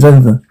suddenly it was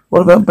over.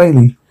 What about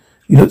Bailey?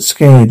 He looked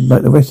scared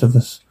like the rest of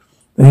us.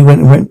 Then he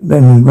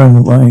ran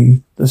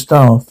away. The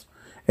staff.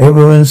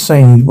 Everyone's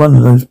saying he's one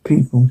of those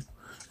people.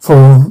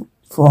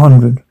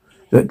 400. Is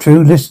that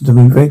true? Listen to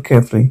me very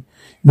carefully.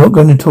 You're not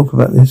going to talk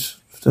about this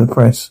to the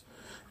press.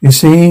 You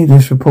see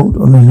this report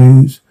on the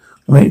news.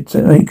 Take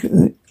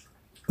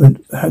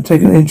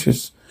an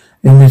interest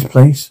in this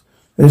place.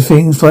 There's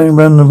things flying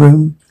around the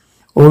room.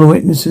 All the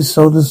witnesses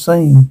saw the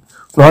same.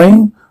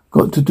 Flying?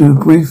 Got to do a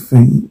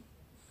briefing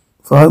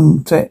for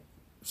Home Sec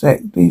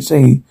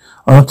DC.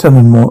 I'll tell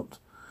him what.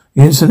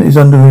 The incident is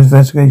under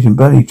investigation.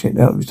 Bailey checked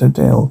out of his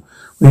hotel.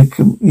 He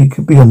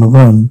could be on the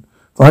run.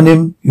 Find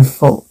him. You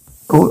bought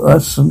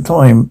us some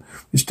time.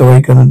 The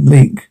story gonna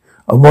leak.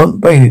 I want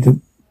Bailey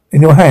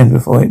in your hand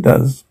before it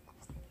does.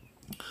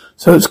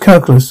 So it's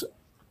calculus.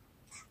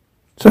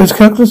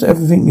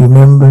 Everything you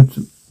remember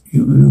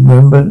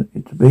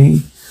it to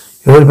be.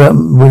 You heard about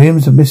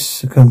Williams and Miss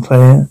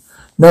Sinclair?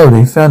 No,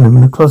 they found him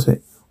in the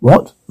closet.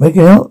 What?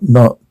 Making out?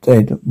 Not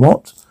dead.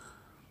 What?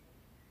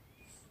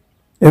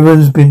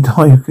 Everyone's been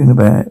talking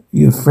about it.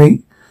 You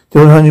freak.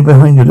 Still hiding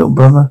behind your little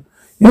brother.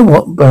 You know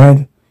what,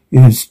 Brad?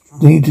 You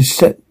need to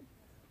shut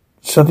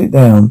it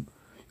down.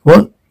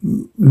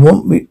 You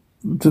want me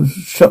to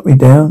shut me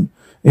down?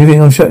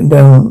 Anything I'm shutting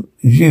down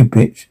is you,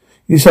 bitch.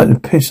 You started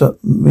to piss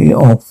me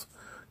off.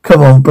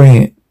 Come on,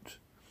 bring it.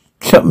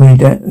 Shut me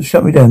down.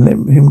 Let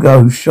him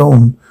go.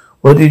 Sean,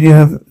 what did you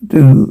have to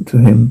do to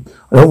him?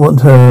 I don't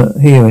want her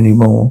here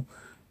anymore.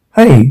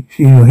 Hey,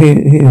 she'll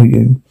hear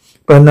you.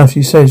 Bad enough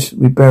she says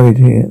we buried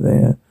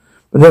there.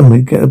 But then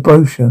we get a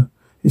brochure.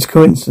 It's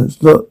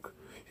coincidence. Look,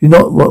 she's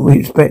not what we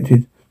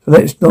expected. So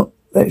let's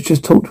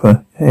just talk to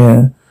her.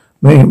 Here,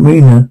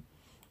 Marina.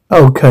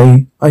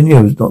 Okay, I knew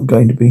I was not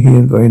going to be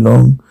here very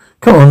long.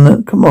 Come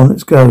on,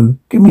 let's go.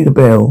 Give me the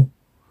bell.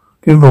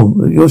 Give me the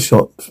ball. Your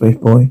shot, space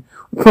boy.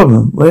 The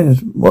problem?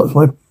 What's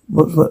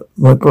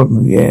my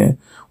problem? Yeah.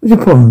 What's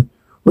your problem?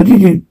 What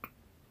did you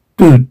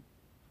do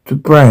to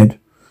Brad?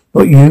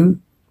 Not you,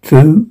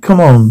 too. Come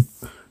on.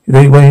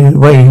 The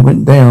way he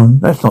went down.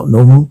 That's not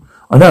normal.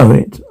 I know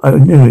it. I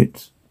knew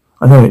it.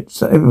 I know it.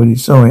 So everybody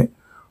saw it.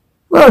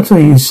 Well, I'll tell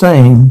you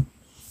saying.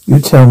 You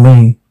tell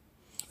me.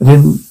 I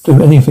didn't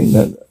do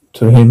anything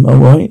to him,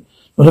 alright?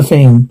 Not a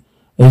thing.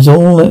 It's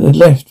all that is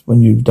left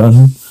when you've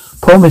done.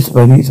 Poor Mr.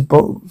 Bailey eats a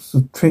box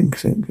of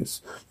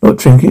trinkets. Not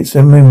trinkets,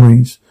 they're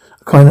memories.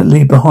 A kind that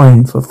leave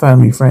behind for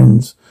family,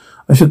 friends.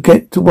 I should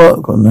get to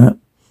work on that. I'm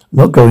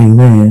not going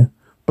there.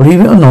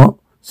 Believe it or not,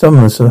 some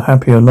of us are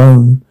happy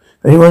alone.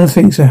 Anyone who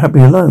thinks they're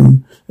happy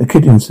alone, they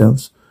kid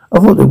themselves. I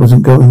thought they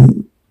wasn't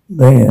going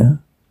there.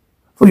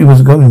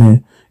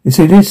 You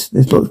see, this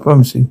looks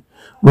promising.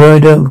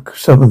 Wilder,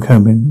 Southern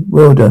Cabin.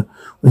 Wilder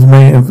was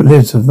made of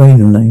Elizabeth's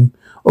maiden name.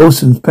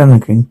 Olson's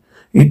panicking.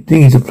 He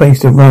needs a place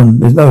to run.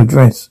 There's no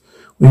address.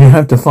 We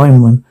have to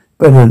find one.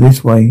 Better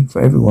this way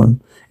for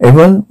everyone.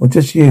 Everyone or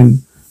just you?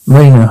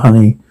 Raina,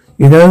 honey.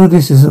 You know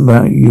this isn't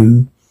about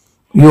you.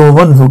 You're a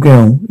wonderful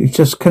girl. It's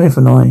just Kenneth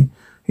and I.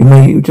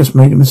 You just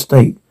made a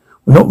mistake.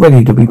 We're not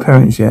ready to be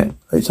parents yet.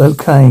 It's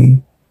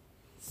okay.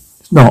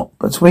 It's not.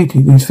 But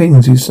sweetie, the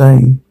things you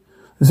say.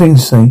 You can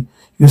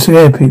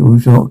scare people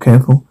if you're not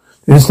careful.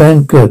 You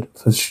understand? Good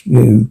for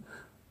you.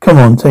 Come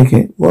on, take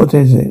it. What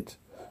is it?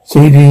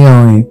 CD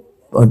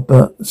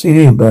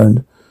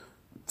burned.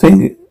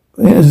 Think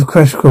it is a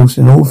crash course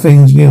in all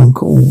things new and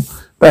cool.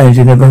 Bands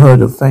you never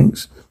heard of,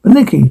 thanks. But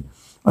Nicky,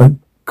 I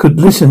could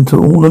listen to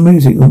all the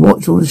music and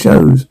watch all the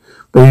shows,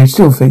 but you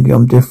still think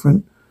I'm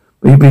different.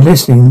 But you'd be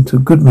listening to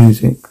good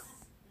music.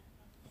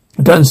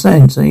 I don't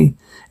understand, see?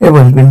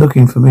 Everyone's been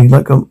looking at me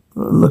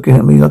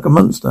like a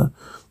monster.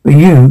 But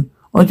you,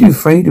 aren't you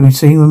afraid to be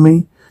seen with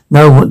me?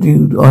 No, what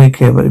do I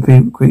care what the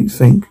people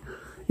think?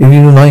 If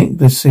you like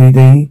the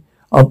CD,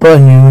 I'll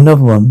burn you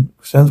another one.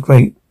 Sounds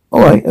great.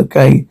 Alright,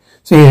 okay.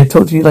 See ya,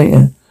 talk to you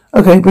later.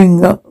 Okay,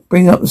 bring up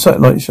the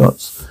satellite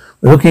shots.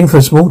 We're looking for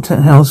a small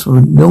house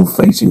with a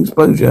north-facing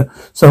exposure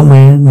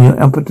somewhere near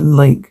Appleton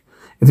Lake.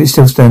 If it's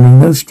still standing,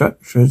 no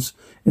structures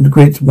in the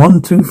grids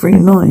 1, 2, 3,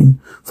 and 9,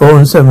 4,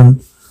 and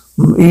 7.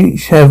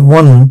 Each have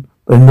one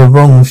but in the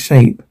wrong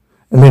shape.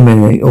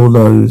 Eliminate all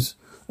those.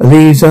 It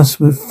leaves us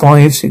with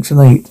 5, 6, and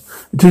 8.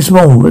 They're too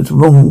small. That's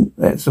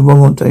the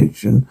wrong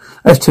rotation.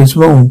 That's too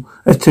small.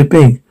 That's too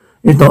big.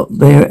 It's not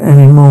there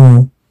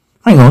anymore.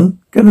 Hang on.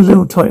 Get a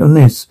little tight on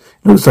this.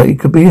 It looks like it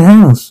could be a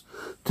house.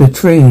 The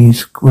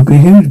trees would be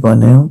huge by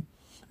now.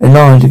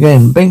 Enlarge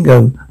again.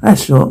 Bingo.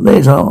 That's right.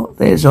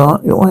 There's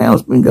your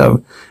house.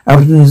 Bingo.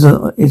 Appleton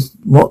is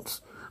what?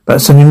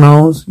 About 70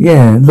 miles?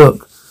 Yeah,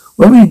 look.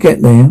 When we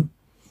get there,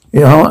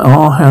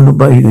 I'll handle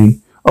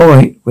Bailey.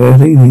 Alright, we're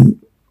leaning.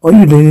 Are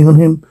you leaning on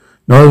him?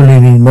 No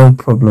leaning, no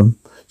problem.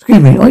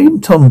 Excuse me, are you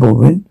Tom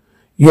Baldwin?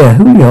 Yeah,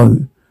 who are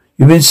you?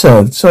 You've been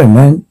served. Sorry,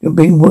 man. You're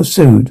being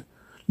sued.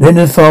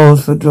 Linda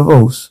files for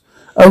divorce.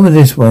 Over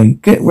this way.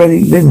 Get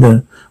ready,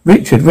 Linda.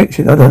 Richard, I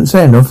don't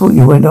understand. I thought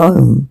you went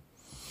home.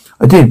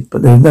 I did,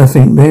 but there's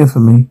nothing there for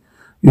me.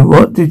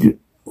 How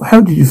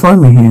did you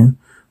find me here?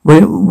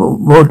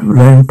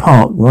 Rodland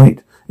Park,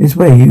 right? It's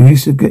where you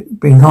used to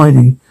bring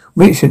Heidi.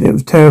 Richard, it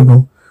was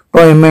terrible.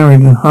 Brian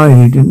married and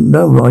Heidi didn't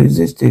know I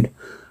existed.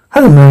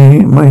 Hello,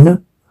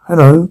 Marina.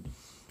 Hello.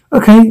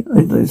 Okay,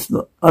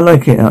 I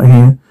like it out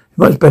here. It's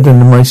much better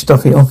than my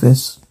stuffy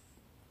office.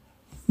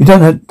 You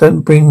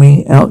don't bring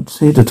me out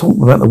here to talk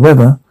about the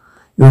weather.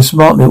 You're a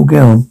smart little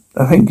girl.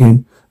 Thank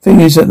you. Thing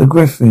is that the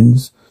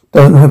Griffins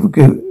didn't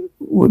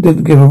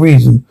give a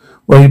reason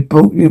why he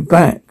brought you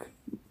back.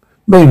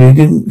 Maybe he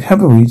didn't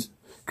have a reason.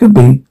 Could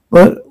be.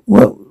 What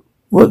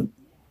were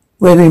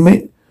they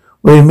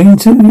mean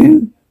to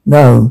you?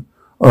 No.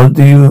 Or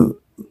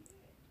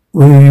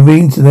were you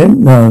mean to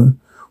them? No.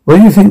 Why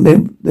do you think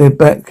they're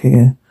back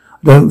here?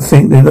 I don't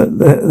think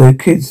they're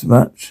kids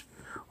much.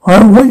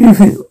 Why do you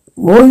think?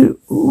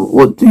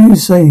 What do you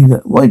say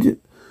that? Why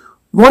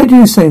do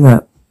you say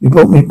that? You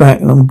brought me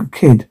back and I'm a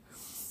kid.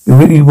 You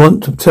really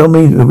want to tell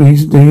me the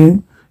reason, do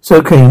you? It's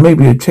okay.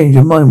 Maybe you'll change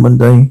your mind one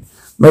day.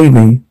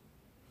 Maybe.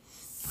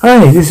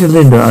 Hey, this is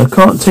Linda. I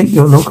can't take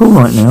your call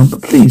right now,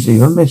 but please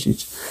leave a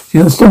message.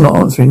 You're still not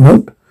answering.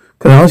 Nope.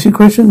 Can I ask you a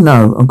question?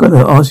 No. I'm going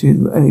to ask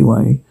you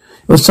anyway.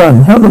 Your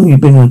son, how long have you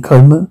been in a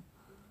coma?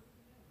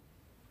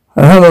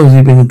 How long has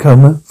he been in a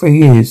coma? 3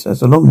 years.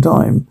 That's a long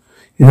time.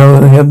 You know,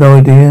 I have no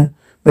idea.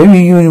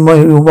 Maybe you and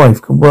your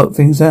wife can work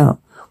things out.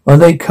 One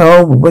day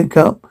Carl will wake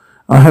up.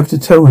 I have to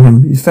tell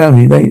him his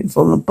family, they've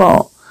fallen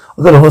apart.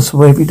 I go to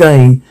hospital every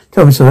day.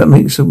 Tell me so that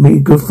makes me a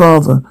good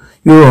father.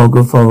 You are a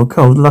good father.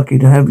 Carl's lucky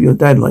to have your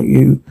dad like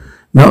you.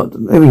 Not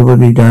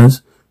everybody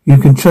does. You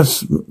can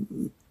trust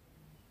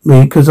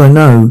me because I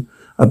know.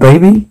 A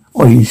baby?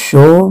 Are you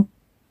sure?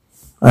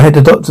 I had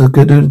the doctor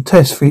do the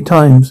test 3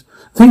 times.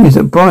 The thing is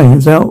that Brian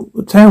was out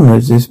of town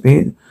with this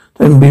bit.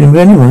 Haven't been with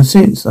anyone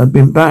since I've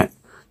been back.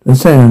 The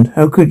sound.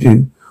 How could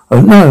you? I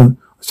don't know.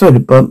 I sorry to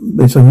bump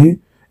this on you.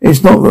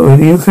 It's not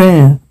really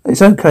fair.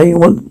 It's okay. I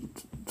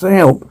want to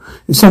help.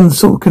 There's some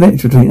sort of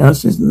connection between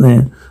us, isn't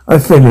there? I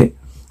feel it.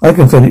 I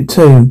can feel it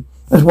too.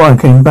 That's why I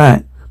came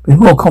back. But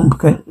it's more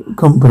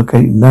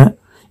complicated than that.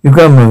 Your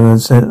grandmother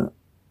said,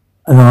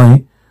 and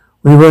I,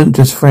 we weren't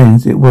just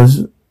friends. It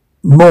was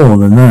more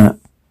than that.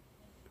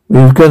 We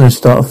were going to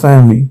start a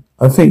family.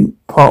 I think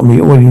part of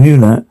me already knew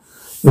that.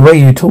 The way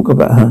you talk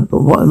about her, but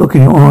look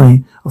in your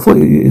eye, I thought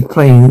you were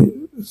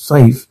playing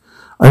safe.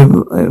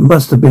 It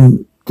must have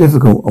been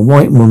difficult. A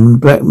white woman,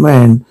 black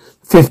man,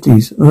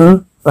 50s.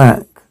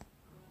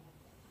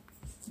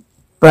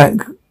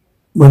 Back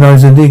when I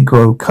was a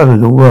Negro,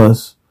 coloured or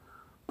worse.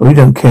 But we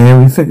don't care.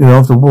 We figured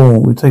after the war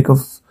we'd take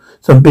off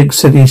some big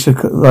city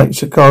like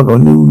Chicago,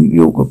 New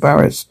York or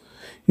Paris.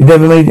 You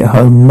never made it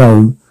home?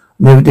 No,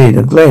 never did.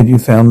 I'm glad you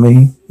found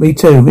me. Me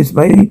too, Miss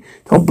Bailey.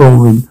 Tom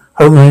Baldwin,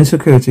 Homeland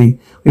Security.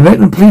 We met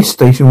in the police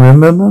station,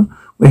 remember?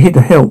 We're here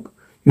to help.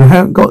 You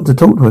haven't got to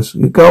talk to us.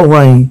 You go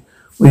away.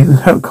 We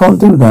can't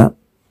do that.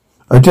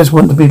 I just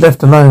want to be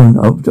left alone.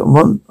 I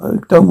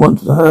don't want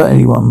to hurt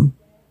anyone.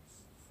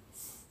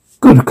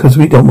 Good, because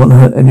we don't want to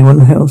hurt anyone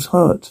else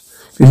hurt.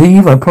 If you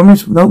leave, I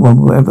promise no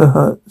one will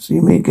ever see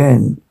me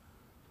again.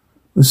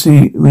 Will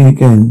see me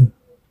again.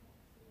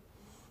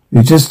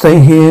 You just stay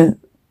here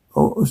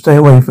or stay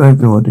away from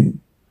everybody.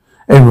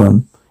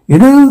 Everyone. You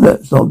know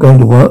that's not going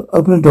to work.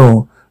 Open the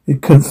door. You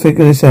can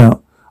figure this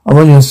out. I'm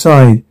on your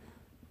side.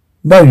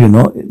 No, you're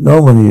not.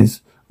 No one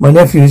is. My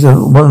nephew's a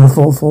 1 in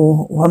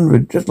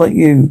 400, just like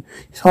you.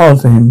 It's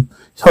hard for him.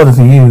 It's harder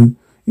for you.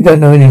 You don't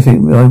know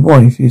anything. My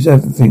wife is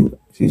everything.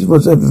 She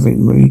was everything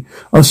to me.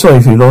 I'm sorry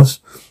if you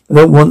lost. I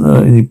don't want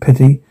any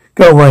pity.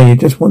 Go away. You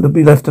just want to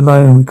be left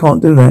alone. We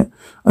can't do that.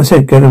 I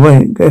said, get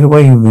away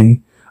with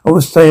me. I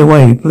will stay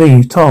away.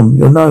 Please, Tom,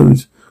 your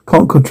nose.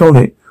 Can't control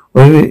it.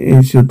 Whatever it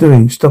is you're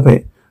doing, stop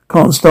it.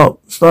 Can't stop.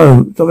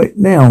 Stop it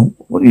now.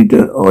 What are you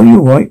doing? Are you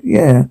alright?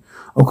 Yeah.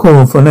 I'll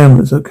call for an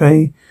ambulance,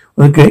 okay?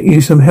 I'll get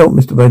you some help,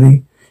 Mr.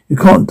 Bailey. You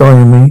can't die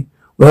on me.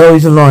 Well,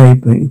 he's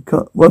alive, but he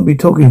won't be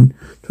talking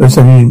to us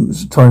any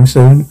time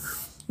soon.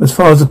 As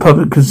far as the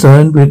public is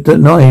concerned, we're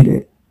denied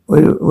it.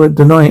 We're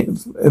denied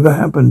it ever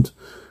happened.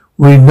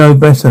 We know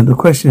better. The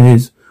question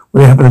is,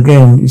 will it happen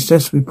again? It's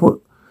just we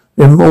put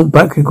them all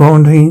back in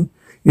quarantine.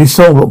 You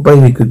saw what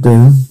Bailey could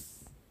do.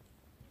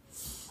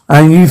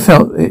 And you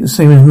felt it the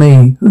same as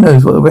me. Who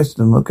knows what the rest of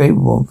them are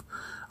capable of?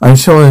 I'm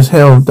sure as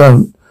hell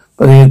don't.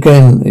 But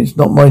again, it's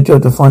not my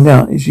job to find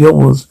out. It's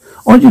yours.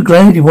 Aren't you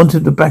glad you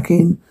wanted to back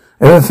in?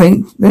 Never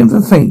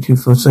thanked you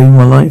for saving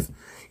my life.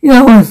 You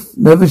know, I've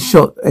never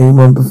shot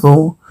anyone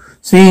before.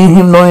 Seeing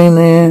him lying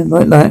there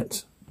like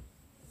that.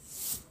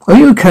 Are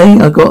you okay?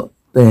 I got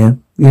there.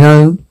 You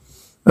know,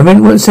 I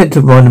meant what I said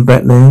to Ryan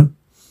back there.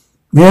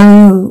 You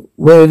know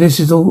where this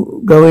is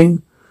all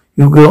going?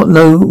 You've got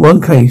no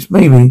one case.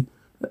 Maybe.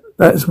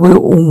 That's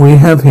all we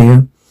have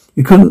here.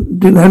 You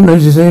didn't have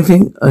noticed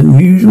anything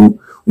unusual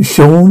with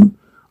Sean?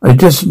 I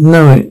just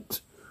know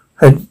it.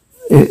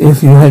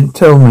 If you had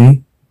told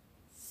me.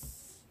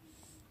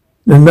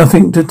 There's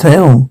nothing to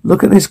tell.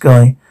 Look at this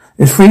guy.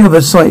 There's 3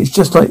 other sites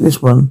just like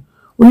this one.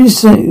 What do you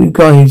say you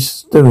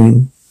guys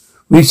doing?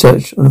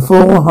 Research on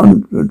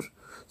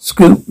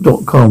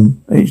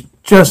 400scoop.com. It's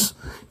just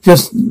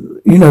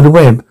you know, the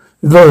web.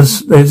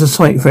 There's a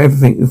site for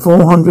everything.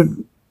 400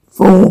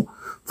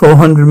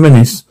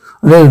 minutes.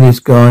 I know this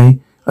guy.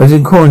 I was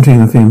in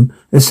quarantine with him.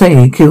 They say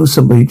he killed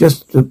somebody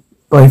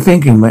by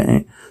thinking about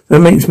it. That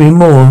makes me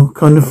more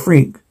kind of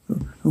freak.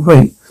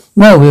 Wait.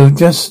 No, we'll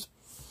just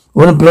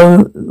want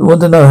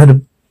to know how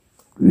to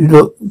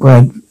look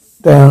Brad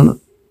down.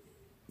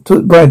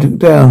 Took Brad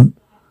down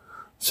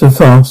so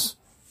fast.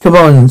 Come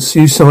on,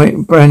 see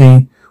something,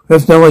 Branny. We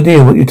have no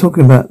idea what you're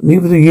talking about.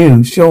 Neither do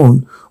you,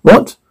 Sean.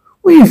 What?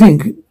 What do you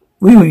think?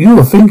 You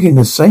were thinking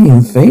the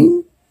same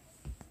thing?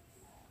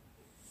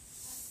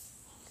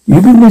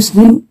 You've been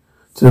listening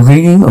to the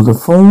reading of the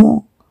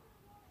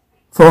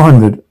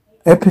 400,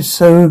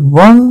 episode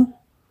 1,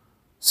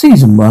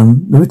 season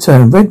 1, The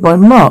Return, read by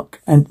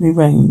Mark Anthony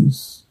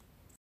Rains.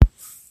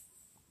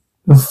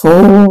 The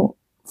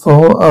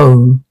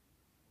 440,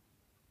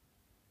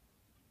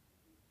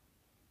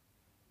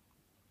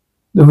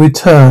 The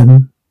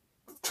Return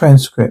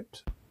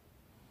transcript.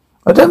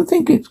 I don't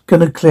think it's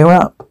going to clear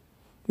up.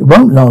 It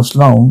won't last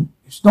long.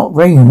 It's not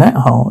raining that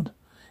hard.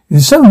 It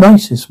was so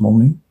nice this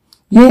morning.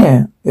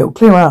 Yeah, it'll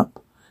clear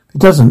up. If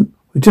it doesn't,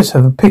 we'll just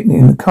have a picnic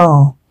in the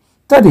car.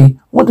 Daddy,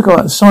 I want to go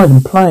outside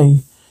and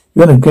play.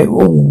 You're going to get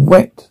all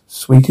wet,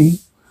 sweetie.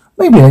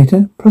 Maybe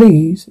later,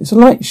 please. It's a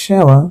light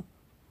shower.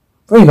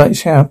 Very light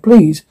shower,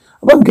 please. I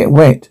won't get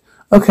wet.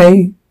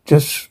 Okay,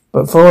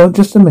 but for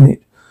just a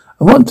minute.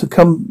 I want you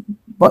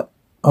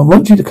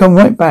to come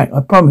right back. I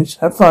promise.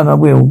 Have fun, I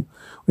will.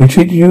 We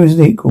treated you as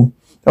an equal.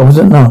 That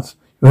wasn't enough.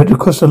 You had to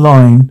cross the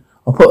line.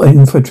 I'll put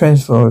in for a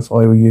transfer if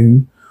I were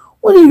you.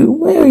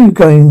 Where are you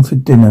going for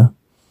dinner?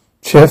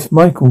 Chef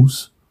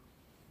Michael's.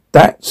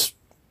 That's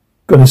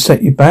gonna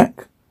set you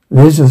back.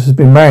 Elizabeth has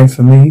been married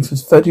for me for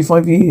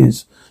 35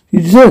 years. She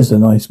deserves a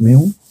nice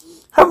meal.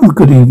 Have a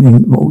good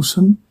evening,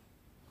 Mawson.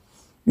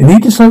 You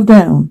need to slow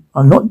down.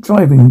 I'm not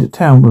driving into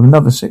town with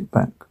another sick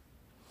pack.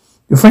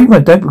 You're afraid my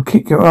dad will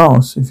kick your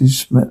ass if you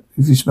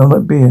smell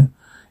like beer.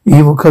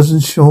 Evil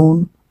cousin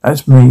Sean,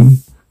 that's me.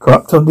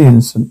 Corrupt on the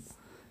innocent.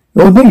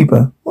 Your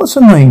neighbour, what's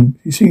her name?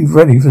 She seems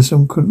ready for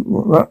some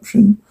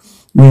corruption.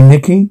 You mean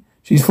Nikki?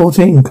 She's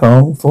 14,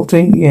 Carl.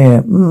 14,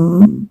 yeah.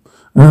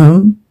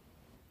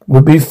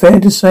 Would be fair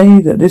to say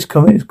that this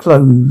comet is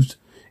closed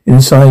in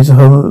the size of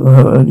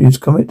her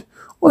comet.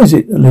 Why is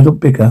it a little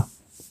bigger?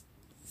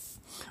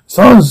 As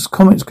far as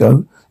comets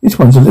go, this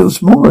one's a little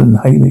smaller than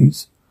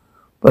Halley's.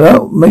 But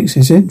what makes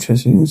this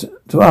interesting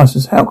to us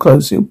is how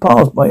close it'll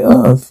pass by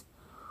Earth.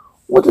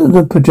 What are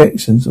the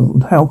projections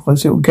of how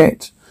close it'll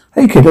get?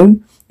 Hey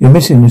kiddo, you're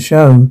missing the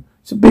show.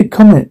 It's a big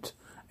comet.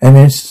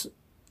 NASA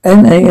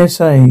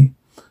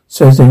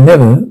says they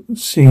never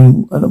see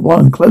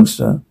one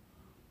closer.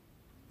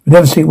 We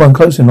never see one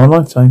closer in our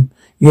lifetime.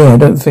 Yeah, I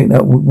don't think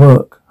that would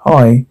work.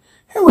 Hi.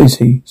 How is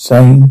he?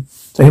 Same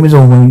as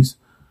always.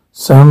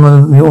 Some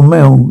of your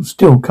mail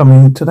still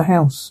coming to the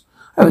house.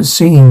 I haven't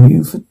seen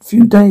you for a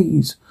few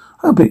days.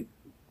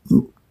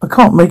 I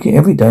can't make it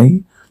every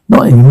day.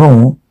 Not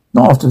anymore.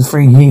 Not after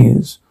 3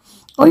 years.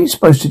 Are you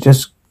supposed to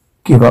just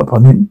give up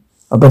on him?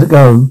 I better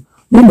go.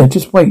 Linda,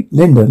 just wait.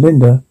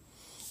 Linda.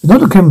 It's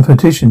not a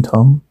competition,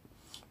 Tom.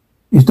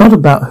 It's not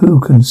about who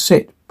can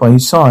sit by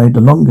his side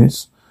the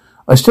longest.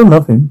 I still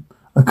love him.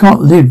 I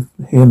can't live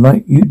here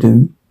like you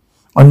do.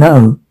 I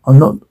know. I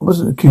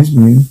wasn't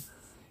accusing you.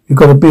 You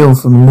got a bill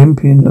from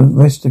Olympian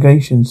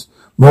Investigations.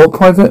 More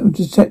private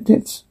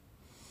detectives?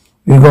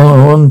 You've gone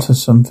on to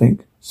something.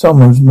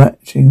 Someone's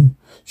matching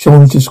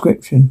Sean's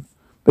description.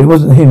 But it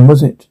wasn't him,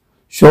 was it?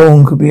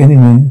 Sean could be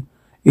anywhere.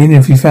 Even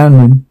if you found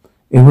him,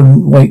 it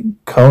wouldn't wake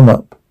Carl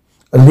up.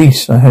 At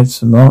least I had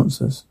some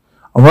answers.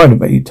 I'm worried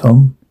about you,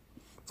 Tom.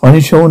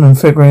 Finding Sean and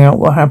figuring out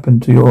what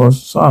happened to your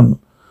son.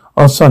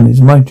 Our son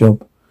is my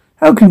job.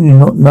 How can you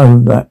not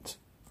know that?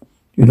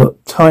 You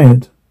look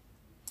tired.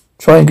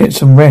 Try and get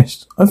some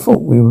rest. I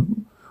thought we were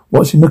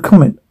watching the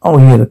comet. Oh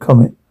yeah, the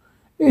comet.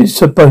 It's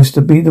supposed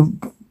to be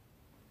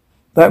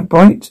that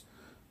bright?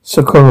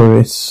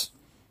 Socorrists,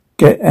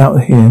 get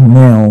out here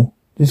now.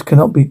 This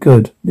cannot be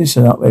good.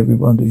 Listen up,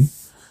 everybody.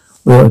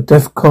 We're at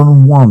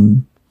DEFCON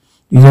 1.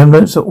 These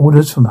envelopes are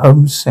orders from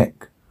Home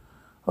Sec.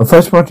 Our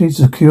first priority is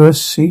to secure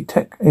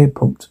SeaTac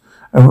Airport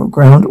and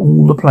ground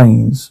all the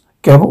planes.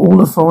 Gather all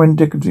the foreign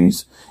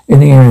dignitaries in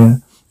the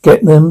area.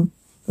 Get them,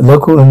 the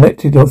local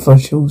elected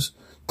officials.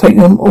 Take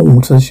them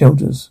all to the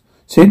shelters.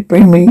 Sid,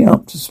 bring me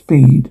up to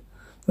speed.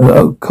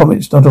 The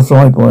comet's not a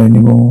flyby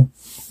anymore.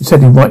 It's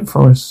heading right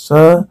for us.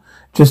 Sir,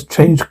 just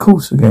changed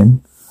course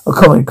again. A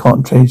comet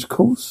can't change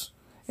course.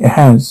 It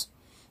has.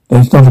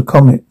 There's not a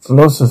comet.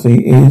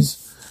 Velocity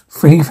is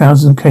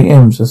 3,000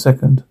 km a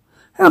second.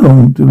 How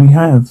long do we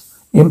have?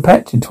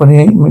 Impact in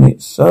 28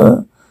 minutes,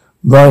 sir.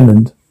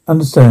 Ryland,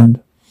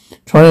 understand.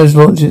 China's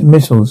launched its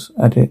missiles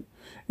at it.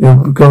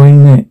 It'll be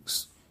going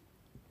next.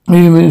 The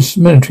US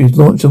military has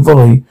launched a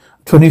volley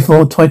of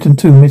 24 Titan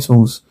II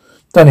missiles.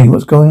 Danny,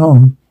 what's going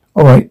on?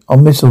 Alright, our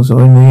missiles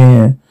are in the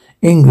air.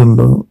 England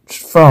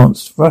launched,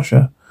 France,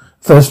 Russia.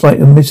 First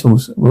flight of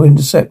missiles will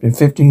intercept in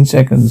 15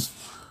 seconds.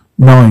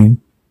 9,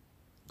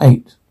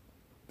 8,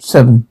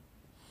 7,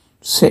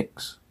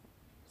 6,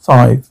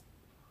 5,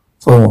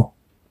 4,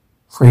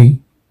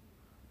 3,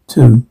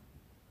 2,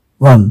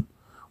 1.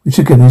 We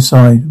should get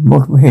inside.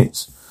 Multiple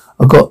hits.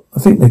 I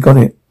think they got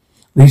it.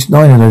 At least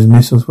 9 of those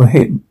missiles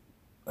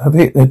have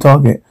hit their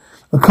target.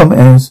 A comet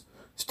has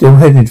still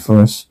headed for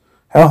us.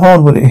 How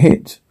hard would it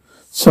hit?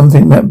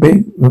 Something that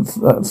big,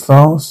 that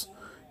fast?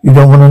 You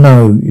don't want to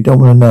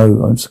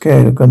know. I'm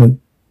scared.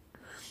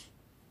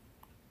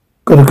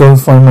 Gotta go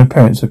find my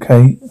parents,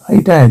 okay?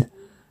 Hey, Dad.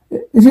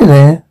 Is he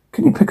there?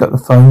 Can you pick up the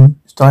phone?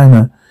 It's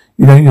Diana.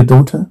 You know your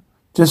daughter?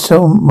 Just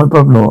tell my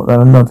brother-in-law that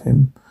I love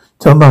him.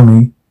 Tell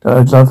Mummy that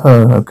I love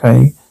her,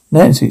 okay?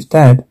 Nancy, it's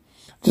Dad.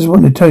 Just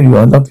wanted to tell you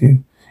I love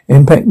you.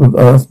 Impact with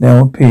Earth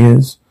now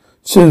appears.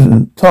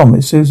 Susan, Tom,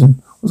 it's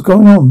Susan. What's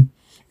going on?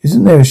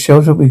 Isn't there a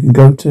shelter we can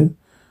go to?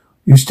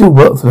 You still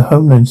work for the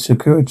Homeland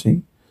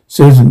Security.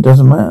 Susan,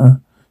 doesn't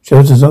matter.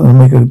 Shelter's not going to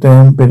make a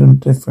damn bit of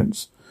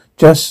difference.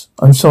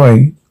 I'm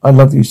sorry. I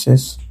love you,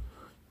 sis.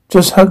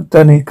 Just hug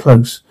Danny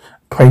close.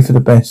 Pray for the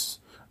best.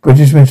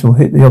 British missile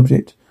hit the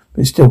object,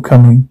 but it's still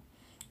coming.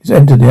 It's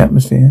entered the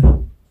atmosphere.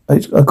 I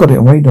got it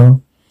on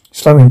radar.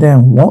 Slowing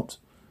down. What?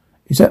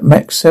 It's at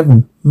Mach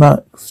 7,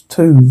 Mach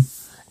 2.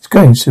 It's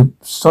going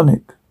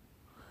supersonic.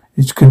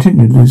 It's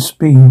continuing to lose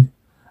speed.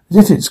 As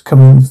if it's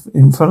coming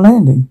in for a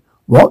landing.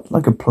 What?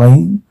 Like a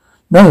plane?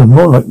 No,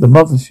 more like the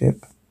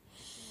mothership.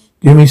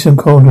 Give me some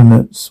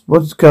coordinates.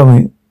 Where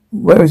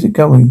is it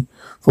going?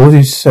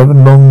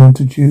 47 long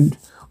longitude.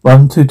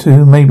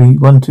 122, maybe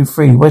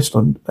 123 west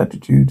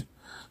latitude.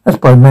 That's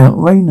by Mount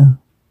Rainier.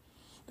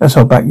 That's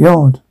our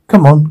backyard.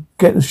 Come on,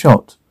 get the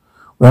shot.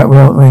 We're at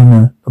Mount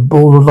Rainier. The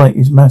ball of light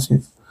is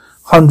massive.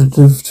 Hundreds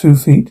of 2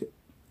 feet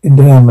in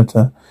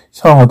diameter.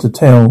 It's hard to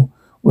tell.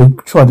 We'll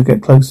try to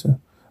get closer.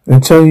 I'll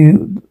tell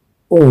you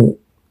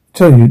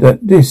that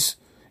this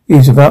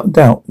is without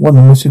doubt one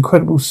of the most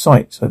incredible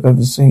sights I've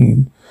ever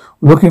seen.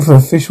 We're looking for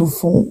official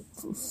from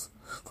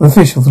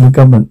the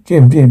government.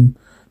 Jim,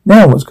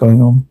 now what's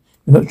going on?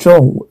 We're not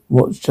sure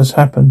what's just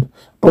happened. The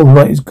ball of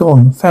light is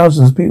gone.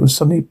 Thousands of people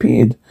suddenly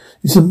appeared.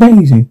 It's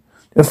amazing.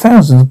 There are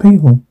thousands of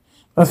people.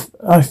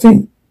 I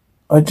think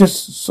I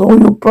just saw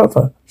your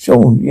brother,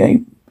 Sean. Yeah.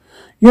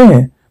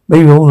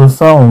 Maybe all the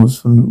files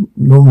from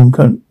northern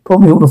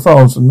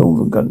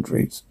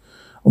countries.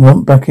 I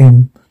want back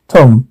in.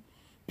 Tom,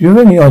 Do you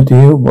have any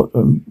idea what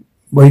I'm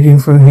wading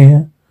through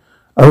here?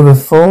 Over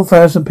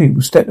 4,000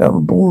 people stepped out of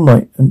a ball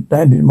light and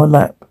landed in my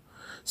lap.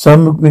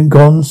 Some have been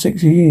gone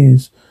 60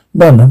 years.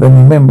 None have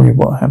any memory of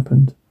what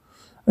happened.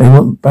 They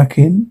want back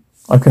in?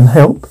 I can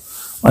help.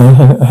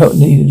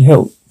 Needed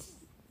help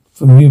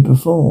from you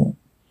before.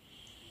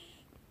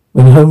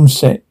 When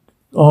Homesec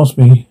asked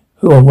me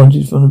who I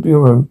wanted from the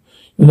bureau,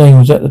 your name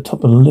was at the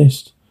top of the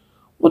list.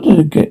 What did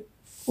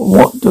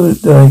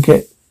I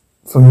get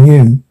from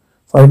you?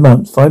 5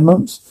 months. 5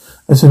 months?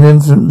 That's an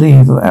infinite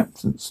leave of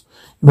absence.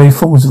 You made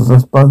fools of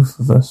us, both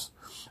of us.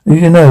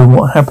 And you know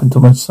what happened to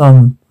my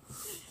son.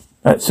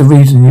 That's the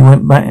reason you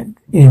went back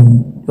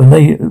in.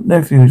 Your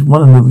nephew is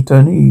one of the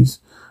returnees.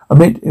 I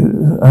admit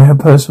I have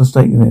personal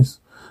stake in this.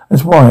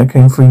 That's why I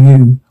came for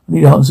you. I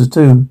need answers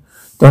too.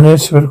 Daniel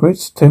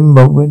Sirkowitz, Tim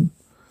Baldwin.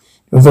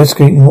 You're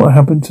investigating what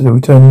happened to the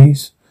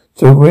returnees.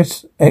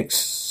 Sirkowitz,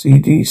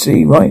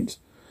 ex-CDC, right?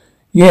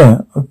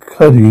 Yeah, I've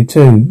heard of you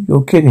too.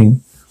 You're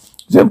kidding.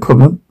 Is that a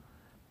problem?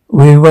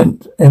 We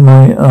went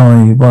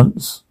MII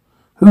once.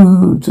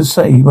 Who to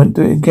say you won't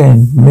do it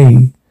again?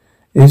 Me.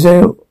 Is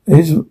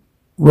this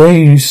where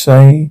you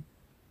say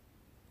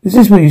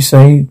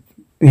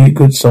be a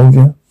good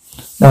soldier?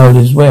 No, it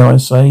is where I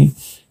say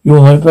you're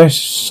my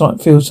best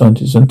field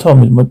scientist and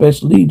Tom is my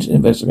best lead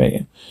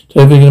investigator.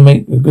 So we're going to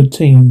make a good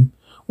team.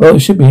 Well,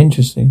 it should be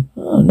interesting.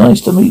 Oh, nice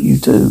to meet you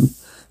too.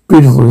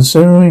 Beautiful. The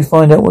sooner we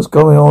find out what's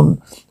going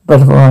on, the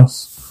better for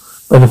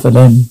us. Better for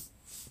them.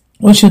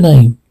 What's your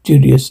name?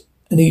 Julius,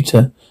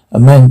 Anita,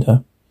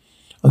 Amanda.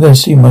 I'm going to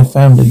see my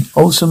family.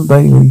 Olson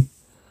Bailey.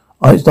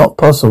 It's not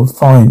possible.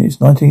 Fine. It's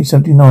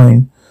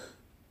 1979.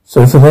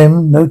 So for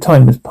them, no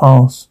time has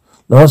passed.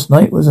 Last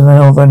night was an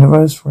hour of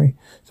anniversary.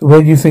 So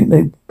where do you think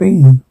they've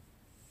been?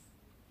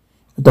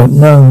 I don't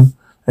know.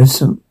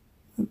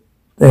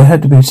 There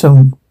had to be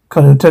some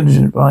kind of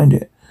intelligence behind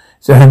it.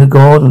 Is it a hand of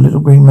God or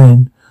little green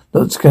men?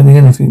 Not scanning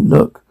anything.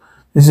 Look.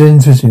 This is an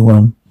interesting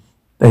one.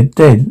 They're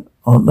dead,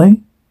 aren't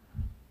they?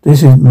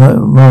 This is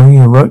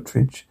Maria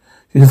Rotridge.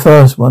 She's the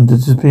first one to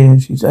disappear.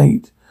 She's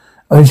 8.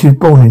 And she was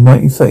born in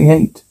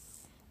 1938.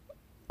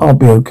 I'll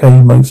be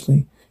okay,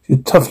 mostly. She's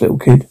a tough little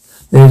kid.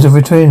 There's a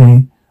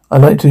returnee.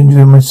 I'd like to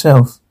interview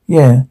myself.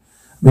 Yeah.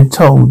 I've been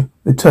told.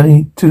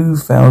 Returnee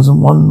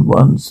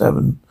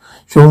 20117.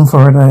 Sean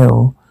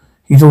Faradale.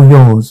 He's all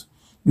yours.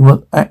 You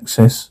want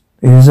access.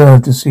 They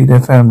deserve to see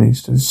their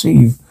families, to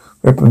receive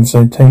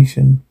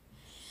representation.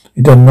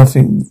 You've done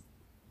nothing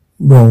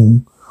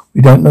wrong.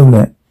 We don't know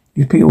that.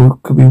 These people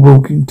could be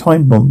walking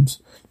time bombs.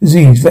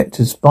 Disease,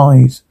 vectors,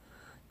 spies.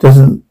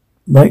 Doesn't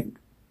like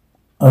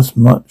us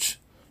much.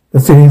 The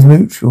feeling's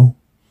mutual.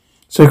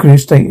 Secretary of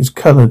State is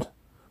coloured.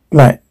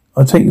 Black.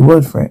 I'll take your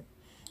word for it.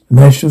 The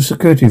National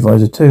Security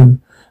Advisor too.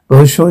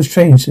 Well, sure has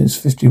changed since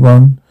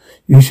 51.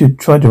 You should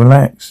try to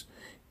relax.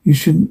 You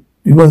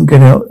won't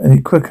get out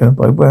any quicker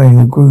by wearing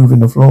a groove in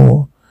the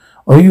floor.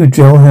 Are you a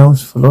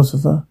jailhouse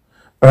philosopher?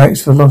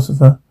 Barracks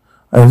philosopher?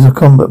 I was a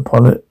combat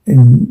pilot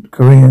in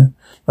Korea.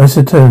 I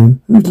said too.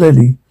 Who's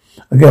Lily?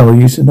 A girl I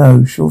used to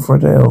know, Sean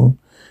Faradale.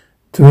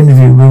 To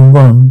interview room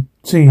 1.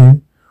 See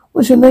you.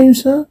 What's your name,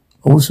 sir?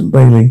 Olson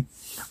Bailey.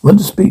 I want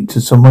to speak to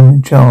someone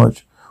in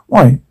charge.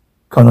 Why?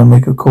 Can't I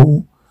make a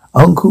call?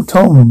 Uncle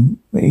Tom.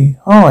 Me.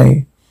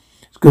 Hi.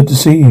 It's good to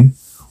see you.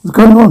 What's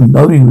going on?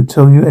 Nobody would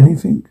tell you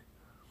anything.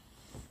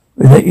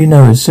 We'll let you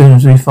know as soon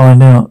as we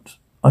find out.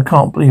 I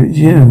can't believe it's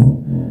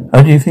you.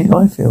 How do you think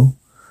I feel?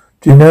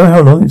 Do you know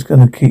how long they're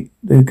going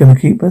to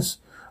keep us?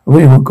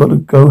 We've got to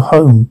go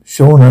home.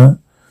 Shauna.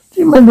 Do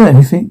you remember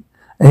anything?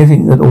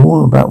 Anything at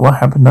all about what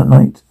happened that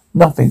night?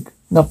 Nothing.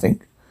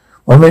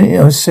 1 minute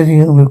I was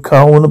sitting with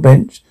Carl on a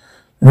bench.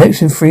 The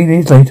next 3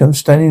 days later I'm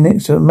standing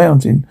next to a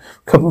mountain.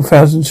 A couple of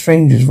thousand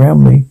strangers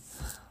round me.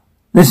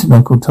 Listen,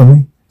 Uncle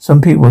Tommy.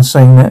 Some people are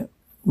saying that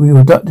we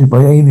were abducted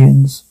by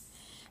aliens.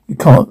 You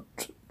can't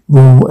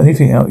rule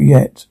anything out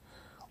yet.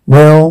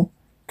 Well,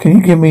 can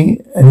you give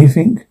me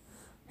anything?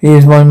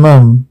 Here's my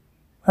mum.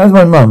 How's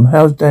my mum?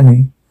 How's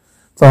Danny?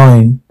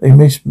 Fine. They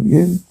miss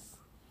you?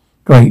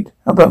 Great.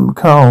 How about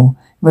Carl?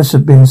 He must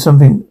have been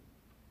seen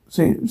something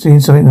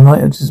the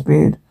night I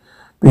disappeared.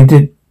 But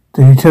did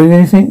he tell you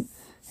anything?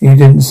 He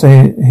hasn't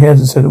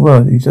said a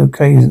word. He's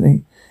okay, isn't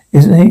he?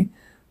 Isn't he?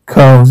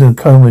 Carl's in a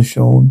coma,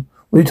 Sean.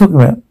 What are you talking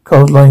about?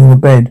 Carl's lying in the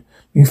bed,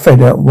 being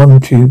fed out one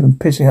tube and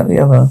pissing out the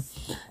other.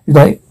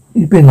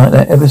 He's been like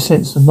that ever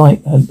since the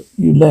night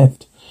you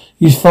left.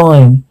 He's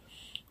fine.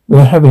 We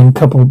were having a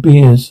couple of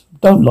beers.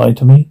 Don't lie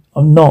to me.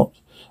 I'm not.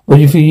 I've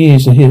waited for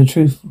years to hear the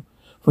truth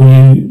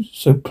from you,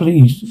 so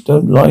please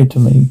don't lie to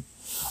me.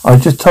 I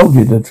just told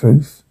you the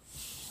truth.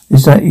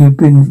 Is that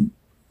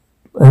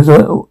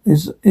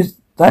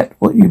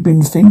what you've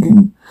been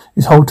thinking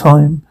this whole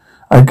time?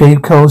 I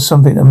gave Carl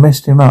something that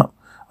messed him up.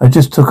 I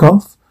just took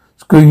off?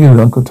 Screw you,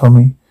 Uncle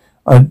Tommy.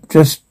 I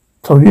just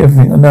told you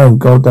everything I know,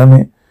 God damn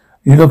it.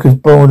 You look as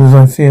bored as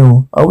I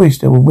feel. I wish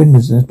there were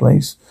windows in this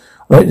place.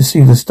 I'd like to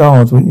see the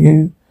stars, wouldn't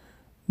you?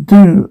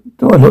 Do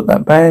I look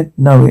that bad?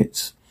 No, you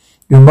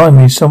remind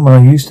me of someone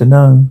I used to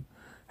know.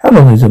 How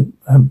long have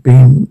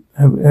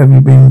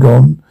you been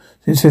gone?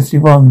 since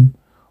 51.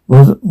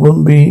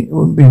 Wouldn't be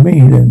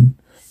me then.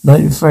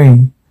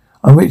 93.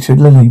 I'm Richard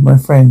Lilly, my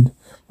friend.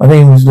 My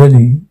name was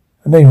Lilly.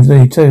 Her name was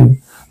Lilly too.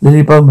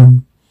 Lilly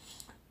Bowman.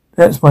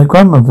 That's my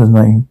grandmother's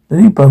name.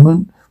 Lilly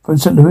Bowman from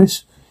St.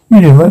 Louis.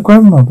 You knew my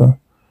grandmother.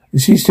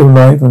 Is she still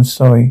alive? I'm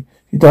sorry.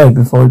 She died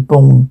before I was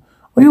born.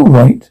 Are you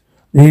alright?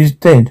 Lily's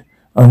dead.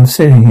 I'm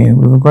sitting here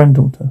with a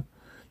granddaughter.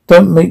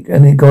 Don't make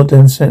any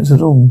goddamn sense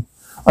at all.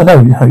 I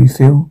know how you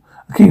feel.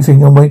 I keep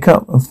thinking I'll wake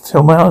up and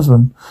tell my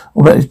husband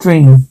all about his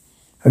dream.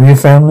 Have you a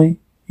family?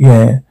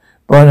 Yeah.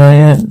 Brian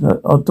and I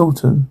our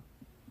daughter.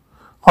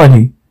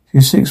 Heidi. She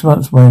was 6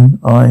 months when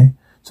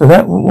So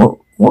that, what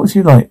was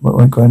she like,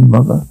 my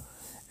grandmother?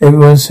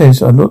 Everyone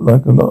says I look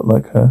like a lot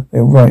like her.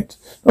 They're right.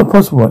 Not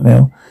possible right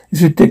now.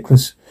 It's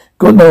ridiculous.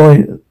 Got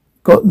no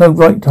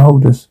right to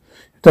hold us.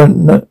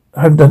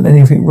 Haven't done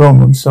anything wrong.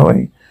 I'm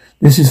sorry.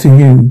 This is for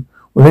you.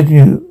 We're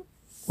letting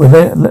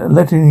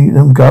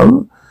them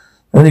go.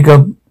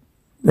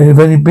 They've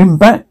only been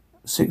back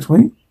 6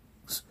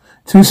 weeks.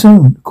 Too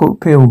soon. Court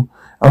appeal.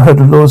 I heard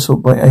a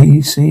lawsuit by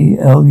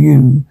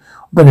ACLU.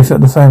 Benefit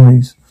of the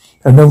families.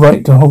 Have no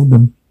right to hold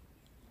them.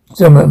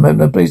 Some of them have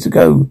no place to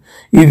go.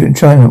 Even in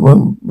China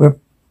won't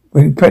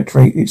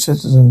repatriate its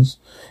citizens.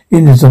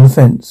 Indians on the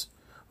fence.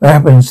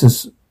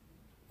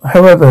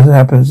 However it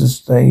happens to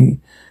stay,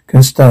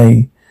 can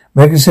stay.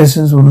 American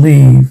citizens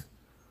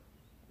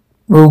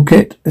will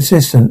get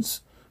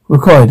assistance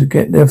required to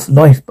get their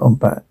life on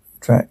back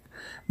track.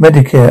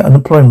 Medicare,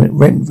 unemployment,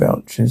 rent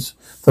vouchers,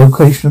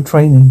 vocational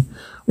training.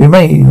 We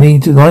may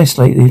need to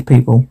isolate these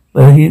people.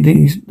 They're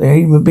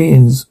human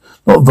beings,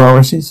 not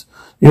viruses.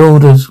 The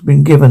order's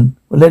been given.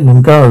 We're letting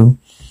them go.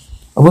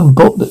 I wouldn't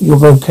book your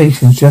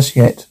vocations just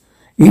yet.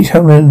 Each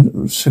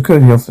Homeland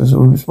Security officer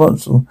will be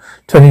responsible for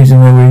attorneys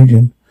in their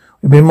region.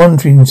 We've been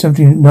monitoring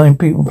 79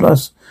 people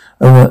plus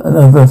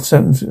over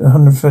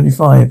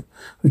 735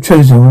 who've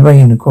chosen to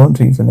remain in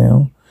quarantine for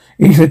now.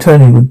 Each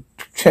attorney would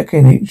check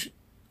in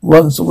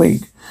once a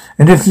week.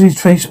 And if it is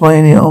traced by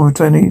any of our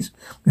attorneys,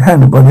 we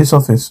handled by this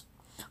office.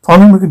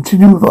 Finally, we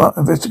continue with our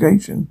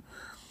investigation.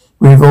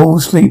 We've all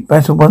sleep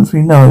better once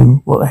we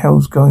know what the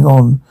hell's going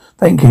on.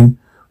 Thank you.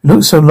 You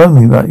look so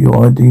lonely without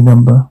your ID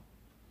number.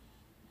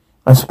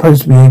 I'm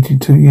supposed to be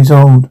 82 years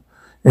old.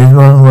 There's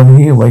one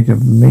here waiting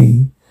for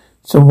me.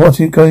 So what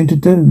are you going to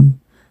do?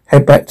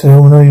 Head back to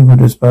your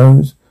neighborhood, I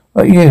suppose.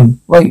 But you,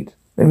 wait,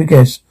 let me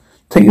guess.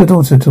 Take your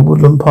daughter to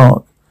Woodland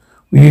Park.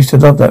 We used to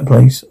love that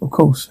place. Of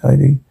course,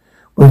 Heidi.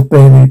 Was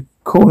barely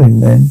calling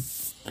then.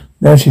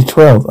 Now she's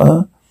 12,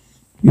 huh?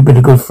 You've been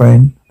a good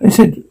friend. They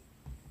said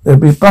there'll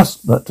be a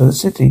bus to the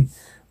city.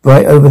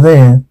 Right over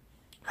there.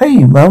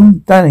 Hey,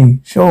 Mum, Danny,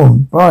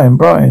 Sean,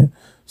 Brian.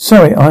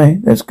 Sorry,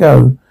 let's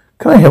go.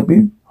 Can I help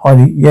you?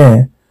 Heidi,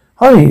 yeah.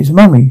 Heidi, it's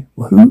Mummy.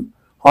 Who?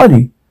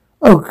 Heidi.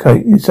 Okay,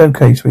 it's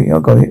okay, sweetie. I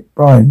got it.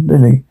 Brian,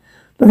 Lily.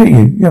 Look at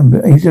you. You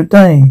haven't been a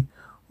day.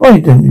 Why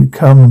didn't you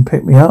come and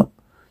pick me up?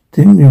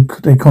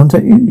 Could they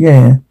contact you?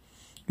 Yeah.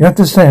 You have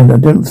to understand, I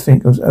don't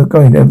think I was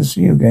going to ever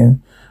see you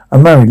again.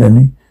 I'm married,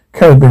 Lenny.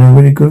 Carol's been a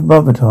really good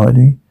mother to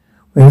Heidi.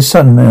 We have a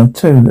son now,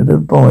 too, a little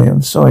boy.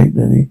 I'm sorry,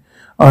 Lily.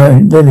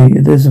 Lily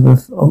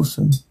Elizabeth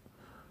Olsen.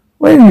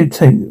 Where have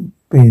you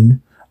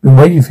been? I've been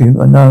waiting for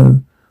you, I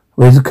know.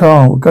 Where's the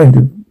car? We're going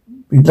to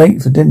be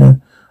late for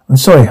dinner. I'm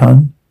sorry,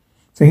 hon.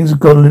 Things have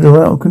got a little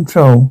out of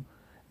control.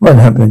 It won't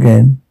happen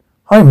again.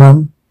 Hi,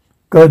 Mum.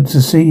 Good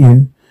to see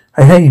you.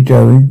 Hey,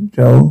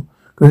 Joel.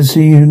 Good to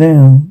see you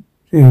now.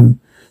 You.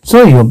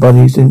 Sorry your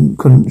buddies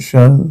couldn't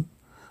show.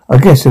 I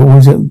guess it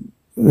was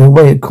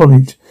away at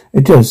college.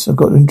 I've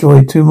got to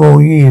enjoy 2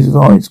 more years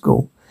of high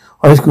school.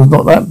 High school's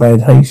not that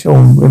bad. Hey,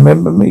 Sean,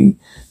 remember me?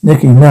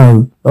 Nicky,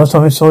 no. Last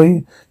time I saw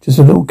you, just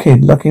a little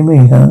kid. Lucky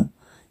me, huh?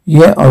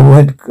 Yeah,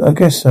 I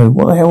guess so.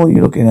 What the hell are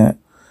you looking at?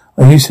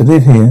 I used to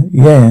live here.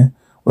 Yeah.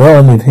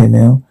 Well, I live here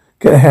now.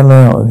 Get the hell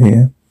out of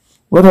here.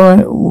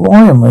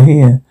 Why am I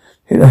here?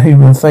 Hit the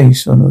human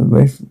face on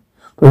the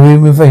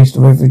human face to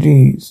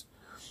refugees.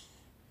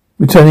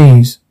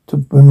 Returnees,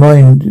 to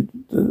remind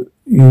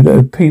you that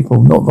they're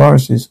people, not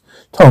viruses.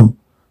 Tom,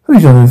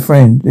 who's your new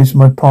friend? This is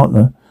my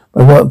partner,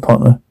 my work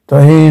partner,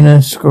 Diana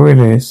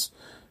Scorilius.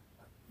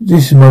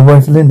 This is my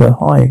wife, Linda.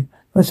 Hi.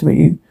 Nice to meet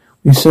you.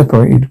 We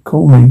separated.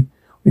 Call me.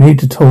 We need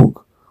to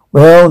talk.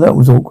 Well, that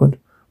was awkward.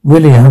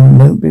 Really, I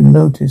haven't been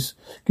noticed.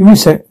 Give me a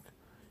sec.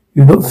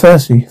 You look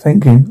thirsty.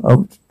 Thank you.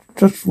 I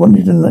just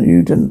wanted to know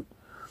you didn't.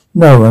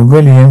 No, I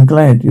really am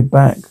glad you're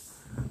back.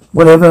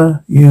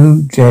 Whatever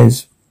you,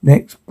 Jez.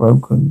 Neck's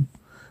broken.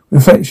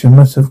 Reflection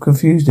must have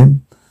confused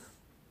him.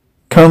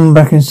 Come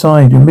back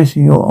inside. You're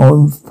missing your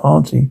own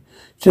party.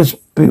 It's just a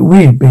bit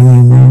weird being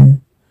in there.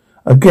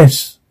 I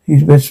guess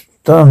he's best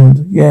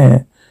stunned.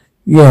 Yeah,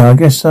 I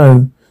guess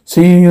so.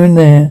 See you in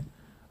there.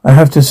 I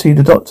have to see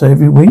the doctor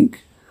every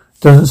week.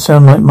 Doesn't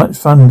sound like much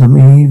fun to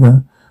me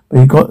either. But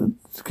you got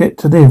to get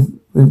to live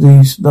with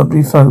these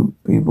lovely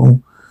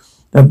people.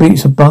 That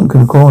beats a bunk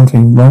and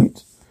quarantine,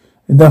 right?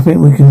 There's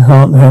nothing we can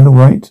handle,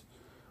 right?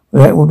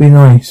 Well, that would be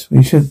nice.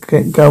 We should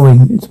get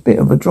going. It's a bit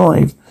of a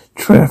drive.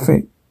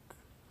 Traffic.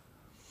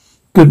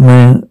 Good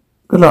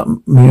Good luck,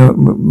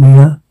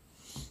 Mia.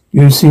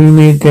 You'll see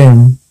me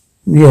again.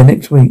 Yeah,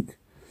 next week.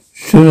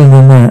 Sooner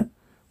than that.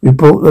 We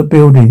bought the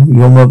building,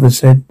 your mother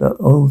said, that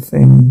old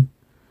thing.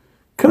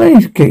 Can I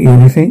get you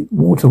anything?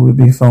 Water would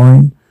be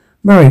fine.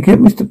 Mary, get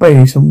Mr.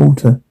 Bailey some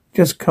water.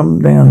 Just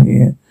come down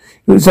here.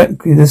 You're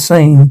exactly the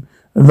same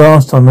as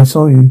last time I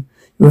saw you.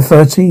 You were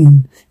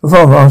 13. Your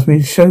father asked me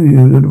to show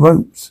you the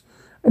ropes.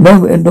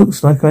 No, it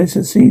looks like I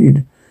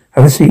succeeded.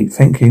 Have a seat,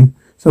 thank you.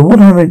 So what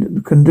I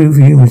can do for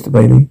you, Mr.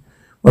 Bailey?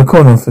 My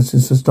corner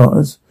offices for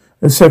starters.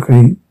 A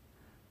secretary.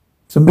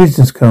 Some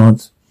business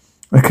cards.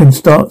 I can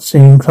start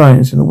seeing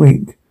clients in a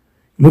week.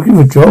 Looking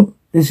for a job?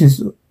 This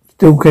is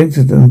still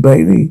Kensington,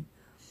 Bailey.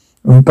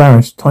 I'm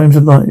embarrassed. Times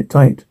are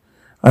tight.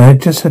 I had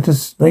just had to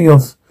lay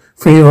off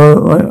 3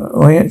 of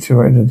my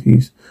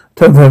activities. I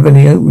don't have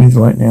any openings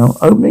right now.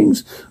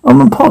 Openings?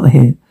 I'm a partner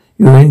here.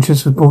 Your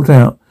interest was brought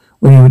out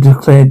when you were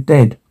declared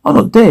dead. I'm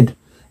not dead.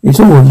 It's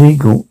all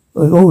illegal.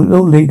 All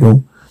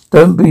legal.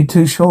 Don't be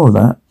too sure of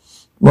that.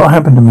 What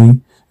happened to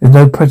me? There's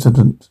no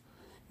precedent.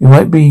 It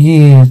might be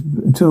years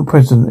until a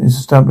precedent is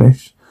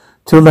established.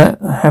 Till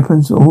that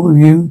happens, all of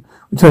you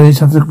attorneys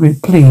have to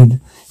plead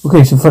your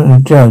case in front of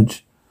the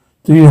judge.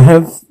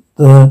 Have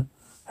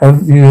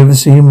you ever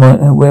seen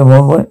where my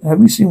wife?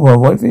 Have you seen where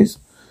my wife is?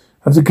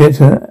 Have to get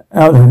her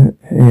out of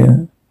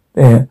here.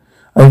 There.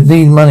 I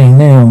need money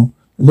now.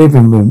 The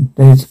living room.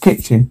 There's the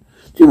kitchen.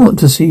 Do you want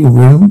to see your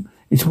room?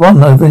 It's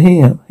one over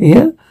here.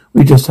 Here?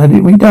 We just had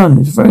it redone.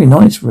 It's a very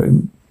nice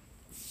room.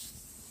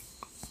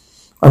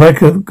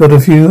 I've got a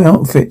few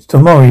outfits.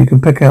 Tomorrow you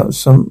can pick out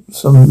some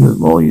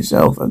more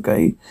yourself,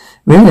 okay?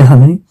 Really,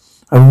 honey?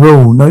 A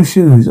rule, no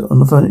shoes on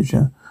the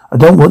furniture. I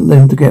don't want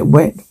them to get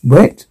wet.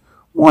 Wet?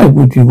 Why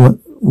would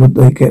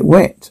they get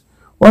wet?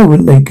 Why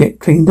wouldn't they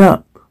get cleaned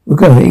up? We're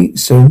going to eat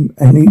soon,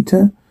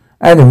 Anita.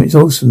 Adam, it's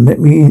awesome.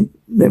 Let me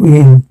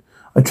in.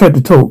 I tried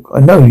to talk. I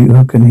know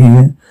you can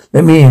hear.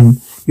 Let me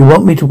in. You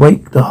want me to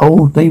wake the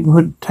whole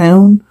neighborhood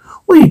town?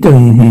 What are you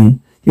doing in here?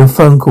 Your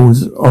phone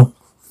call's off.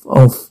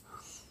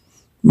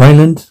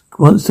 Mayland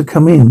wants to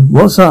come in.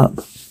 What's up?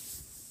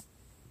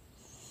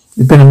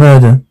 There's been a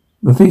murder.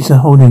 The police are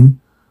holding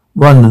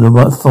one of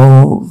about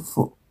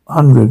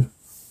 400.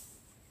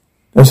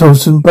 That's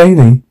Olson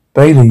Bailey.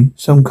 Bailey,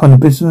 some kind of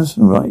business,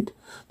 right?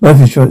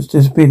 Life insurance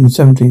disappeared in the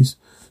 70s.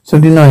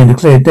 79,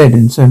 declared dead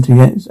in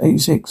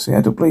 86.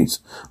 Seattle police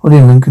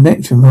holding him in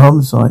connection with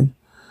homicide.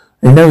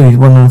 They know he's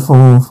one of the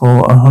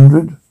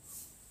 400.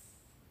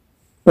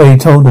 Bailey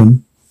told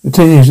them. The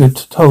teenagers are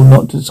told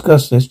not to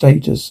discuss their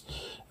status.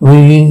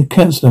 We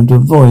counsel them to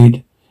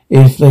avoid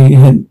if they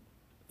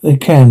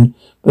can.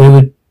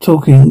 But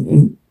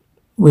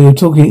we were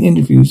talking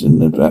interviews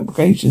and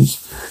applications.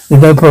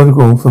 There's no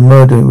protocol for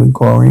murder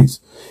inquiries.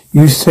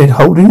 You said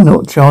holding,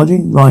 not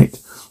charging? Right.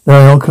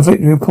 There are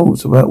conflicting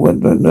reports about what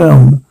went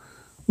down.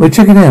 We're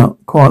checking out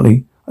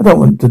quietly. I don't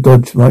want to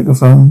dodge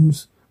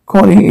microphones.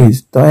 Quietly it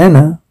is.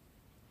 Diana.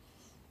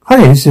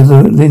 Hi, this is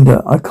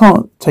Linda. I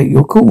can't take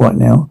your call right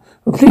now,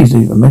 but please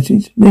leave a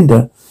message.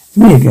 Linda, it's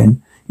me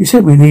again. You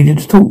said we needed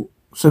to talk,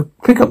 so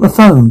pick up the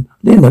phone.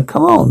 Linda,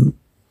 come on.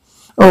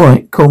 All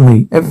right, call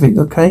me. Everything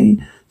okay?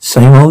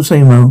 Same old,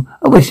 same old.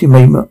 I wish she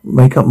made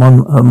make up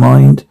her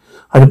mind.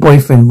 I had a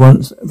boyfriend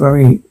once,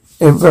 every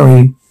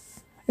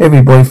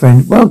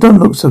boyfriend. Well, don't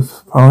look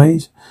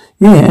surprised.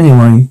 Yeah,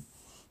 anyway.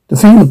 The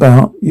thing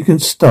about, you can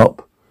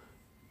stop.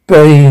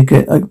 Barely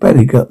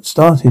got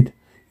started.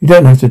 You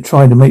don't have to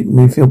try to make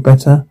me feel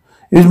better.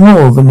 It was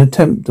more of an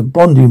attempt to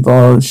bonding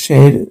via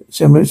shared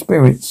similar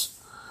spirits.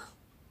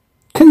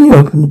 Can you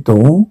open the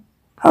door?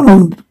 How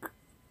long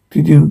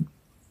did you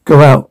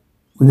go out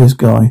with this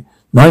guy?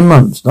 9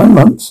 months. 9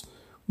 months?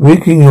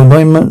 Equating your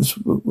 9 months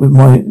with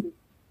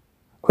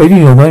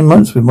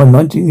my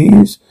 19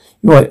 years?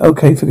 You're right,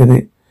 okay, forget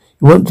it.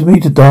 You want me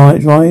to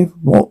drive?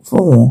 What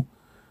for?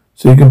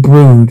 So you can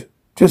brood.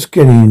 Just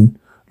get in.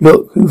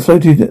 Look, who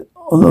floated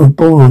on a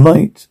ball of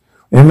light?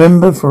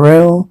 Remember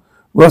Pharrell?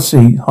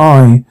 Rossi,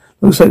 hi.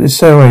 Looks like the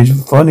steroids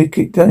finally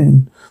kicked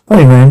in.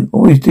 Funny man,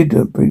 always did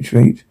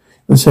appreciate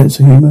your sense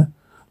of humour.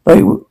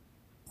 Like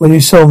when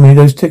you sold me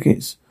those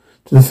tickets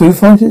to the Foo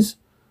Fighters?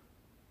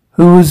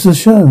 Who was the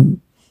show?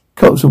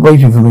 Cops were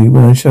waiting for me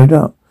when I showed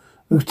up.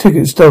 The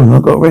tickets stolen, I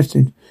got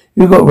arrested.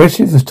 You got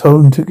arrested for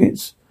stolen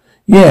tickets?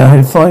 Yeah, I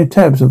had 5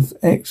 tabs of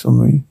X on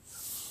me.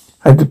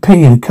 I had to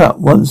pee in a cup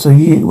once a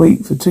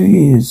week for 2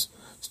 years.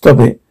 Stop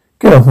it.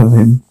 Get off of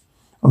him.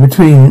 I'm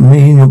between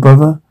me and your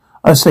brother.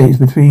 I say it's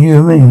between you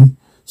and me.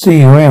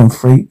 See you around,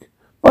 freak.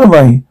 By the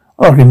way,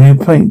 I like a new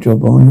paint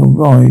job on your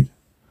ride.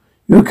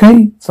 You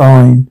okay?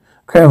 Fine.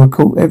 Kramer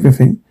caught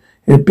everything.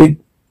 He had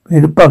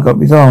a bug up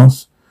his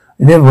arse.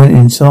 He never went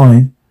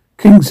inside.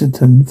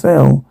 Kingston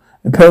fell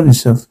and impaled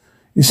himself.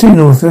 You seen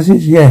all the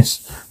footage?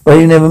 Yes. But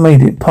he never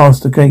made it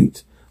past the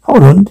gate.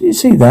 Hold on, did you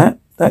see that?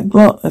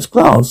 That's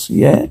glass,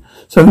 yeah?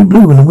 So he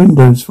blew in the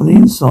windows from the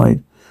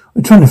inside.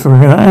 We're trying to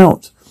figure it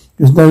out.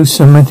 There's no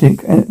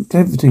seismic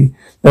activity,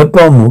 no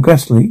bomb or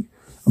gas leak.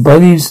 And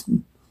Bailey's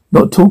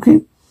not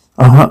talking?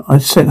 I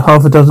sent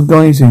half a dozen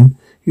guys in.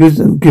 He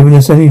wasn't giving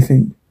us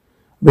anything.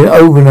 Been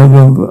over and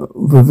over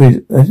with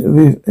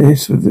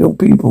this with ill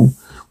people.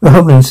 With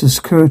Homeland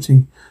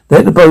Security.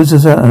 Let the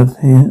bozos out of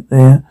here,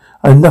 there.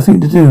 I had nothing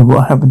to do with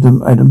what happened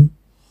to Adam.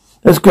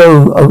 Let's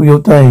go over your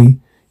day.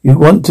 You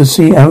went to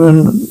see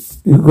Aaron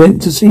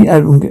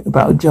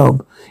about a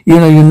job.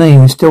 Even though your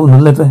name is still on the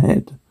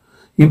letterhead.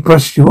 He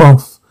brushed you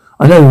off.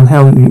 I know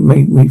how it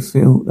made me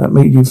feel. That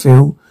made you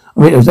feel.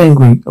 I was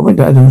angry. I went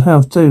to Adam's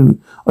house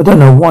too. I don't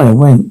know why I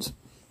went.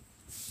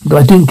 But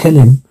I didn't kill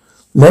him.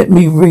 Let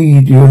me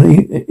read you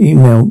an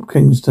email,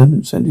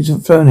 Kingston. Sent it to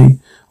Fernie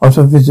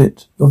after your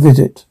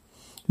visit.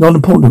 Not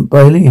important.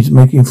 Bailey is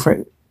making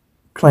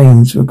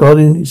claims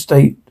regarding his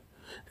state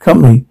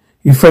company.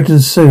 He threatened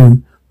to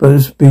sue, but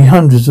there's be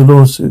hundreds of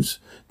lawsuits,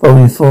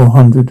 probably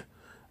 400,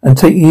 and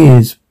take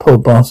years. Poor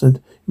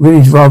bastard.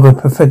 Really is rather a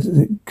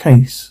pathetic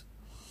case.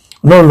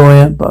 I'm not a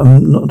lawyer, but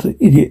I'm not an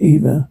idiot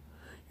either.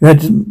 You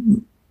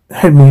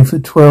had me for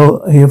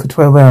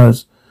 12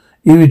 hours.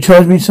 Either you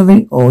charge me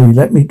something or you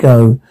let me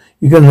go.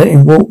 You're going to let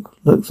him walk?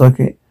 Looks like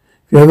it.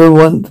 If you ever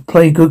want to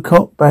play good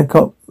cop, bad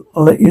cop,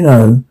 I'll let you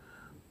know.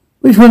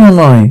 Which one am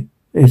I?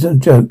 It's a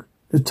joke.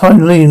 There's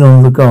time lean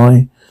on the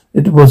guy.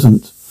 It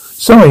wasn't.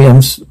 Sorry,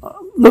 I'm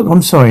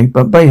sorry,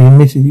 but Bailey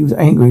admitted he was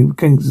angry with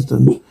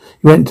Kingston. He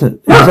was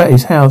at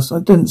his house. I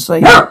didn't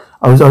say I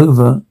was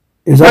over.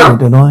 It was over,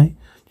 didn't I?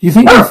 Do you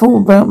think they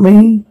thought about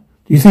me?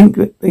 Do you think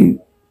that they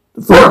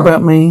thought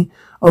about me?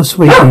 Oh,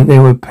 sweetie, they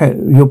were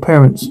your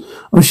parents.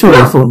 I'm sure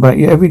they thought about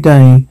you every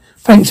day.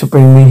 Thanks for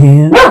bringing me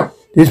here.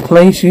 This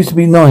place used to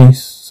be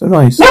nice. So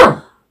nice.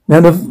 Now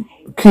the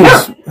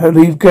kids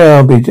leave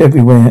garbage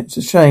everywhere. It's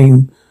a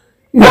shame.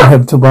 You don't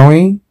have to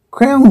worry.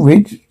 Crown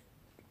Ridge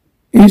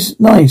is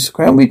nice.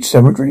 Crown Ridge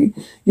Cemetery?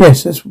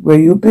 Yes, that's where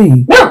you'll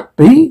be.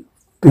 Be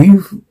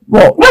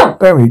what?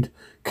 Buried.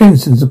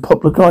 Kingston's a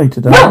popular guy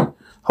today.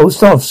 Whole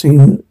staff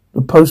seen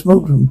the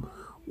post-mortem.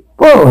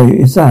 What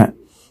is that?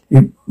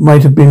 It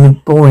might have been a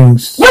boring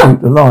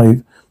suit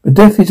alive, but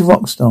Death is a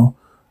rock star.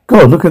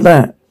 God, look at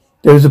that.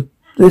 These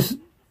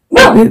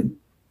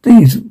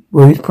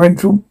were his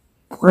parental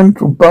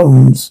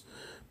bones.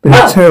 Been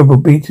a terrible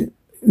beating.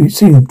 We've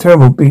seen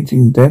terrible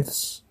beating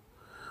deaths.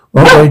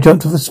 One guy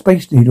jumped off a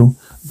space needle,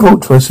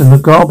 brought to us in a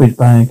garbage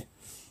bag.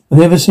 I've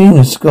never seen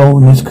a skull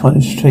in this kind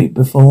of shape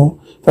before.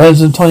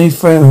 Thousands of tiny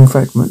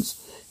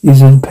fragments.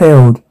 He's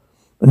impaled.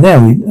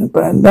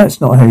 But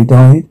that's not how he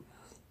died.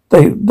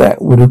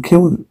 That would have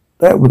killed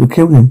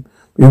him.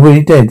 But he's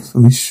already dead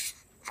from his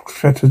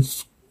shattered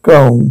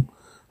skull.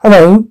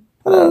 Hello?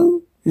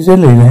 Is there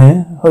Leela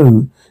here?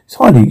 Who? It's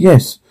Heidi,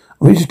 yes.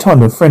 I'm Richard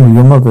Tyler, a friend of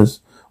your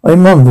mother's. My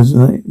mother's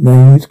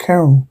name is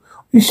Carol.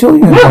 Are you sure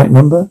you have the right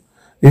number?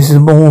 This is a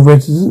more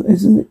resident,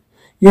 isn't it?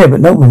 Yeah,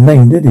 but no one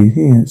named, did he?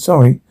 Here,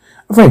 sorry.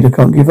 Afraid I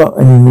can't give up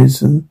any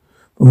medicine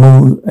for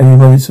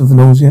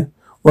nausea.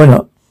 Why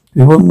not?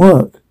 It won't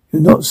work.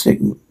 You're not sick,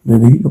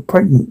 Lily. You're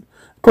pregnant.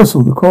 It's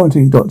possible the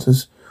quarantine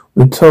doctors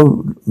would have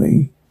told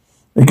me.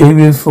 They gave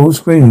you a full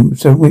screening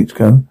 7 weeks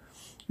ago.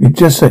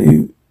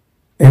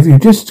 If you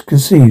just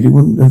conceived, it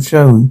wouldn't have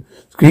shown.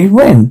 Conceived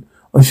when?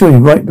 I'll show you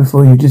right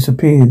before you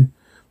disappeared.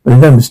 But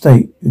there's no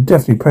mistake. You're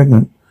definitely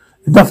pregnant.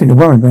 There's nothing to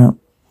worry about.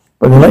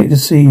 But I'd like to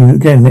see you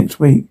again next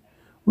week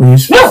when you're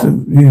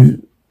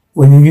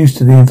used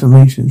to the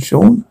information.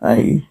 Sean,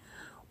 hey.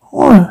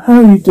 Oh,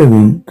 how are you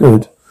doing?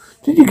 Good.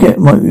 Did you get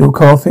your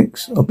car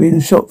fixed? I'll be in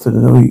the shop for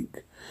the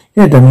week.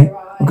 Yeah, Danny.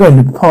 I'm going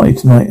to the party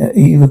tonight at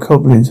Eva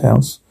Coblin's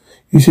house.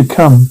 You should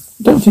come.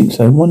 I don't think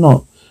so. Why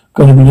not?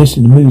 I'm going to be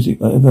listening to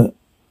music like that.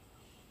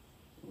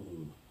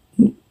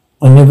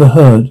 I never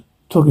heard.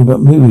 Talking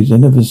about movies I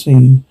never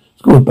seen.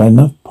 It's good, bad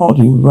enough.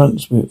 Party with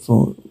runts with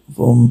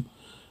from.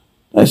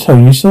 That's how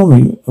you saw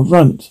me, a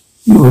runt.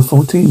 You were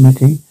 14,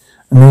 Mickey.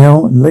 And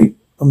now I'm late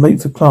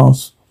for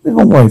class. With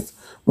my wife.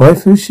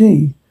 Wife, who's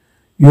she?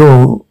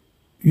 You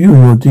and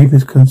your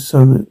deepest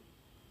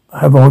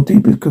have our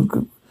deepest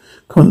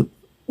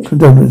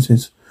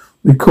condolences.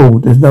 We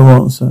called. There's no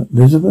answer.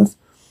 Elizabeth?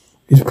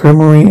 It's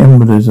primary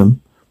embolism.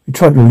 We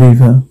tried to leave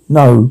her.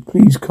 No,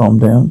 please calm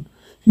down.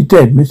 She's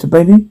dead, Mr.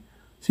 Bailey.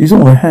 She's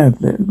all I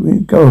have.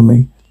 Let go of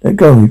me. Let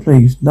go of me,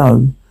 please.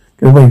 No.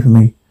 Get away from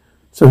me.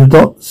 So the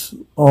dots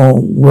are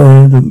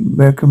where the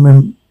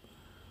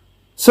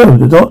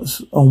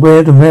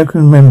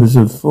American members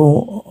of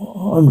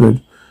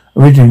 400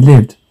 originally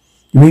lived.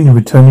 You mean the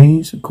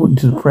returnees? According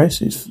to the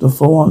press, it's the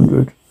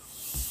 400.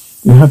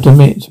 You have to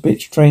admit, it's a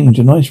bit strange,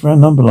 a nice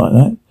round number like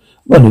that.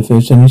 Well, if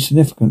there's any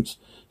significance.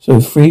 So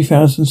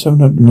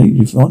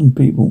 3,781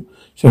 people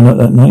showing up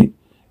that night. It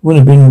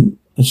wouldn't have been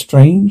as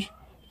strange.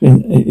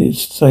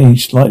 It's say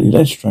slightly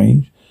less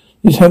strange.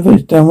 It's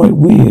downright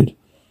weird.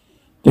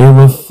 There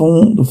were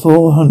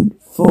 400.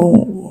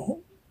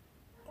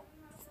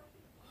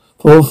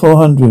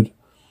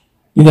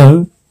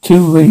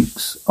 2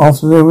 weeks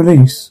after their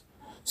release.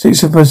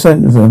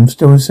 60% of them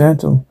still in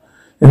Seattle.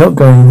 They're not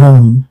going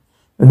home.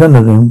 And none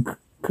of them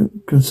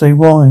can say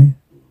why.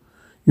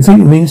 You think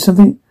it means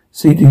something?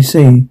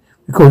 CDC.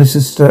 We call this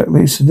a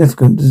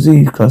significant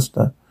disease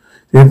cluster.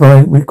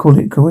 Thereby, we call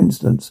it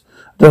coincidence.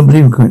 I don't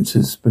believe in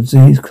coincidences, but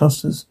disease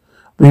clusters.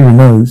 I Believe it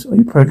knows. Are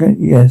you pregnant?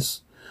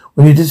 Yes.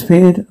 When you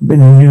disappeared, I've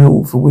been in New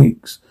York for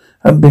weeks.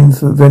 Haven't been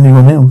with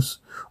anyone else.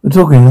 We're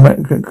talking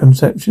immaculate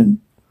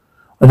conception.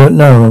 I don't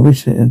know. I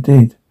wish it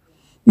did.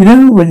 You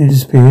know, when you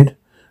disappeared,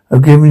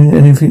 I've given you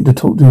anything to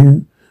talk to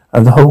you. I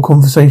have the whole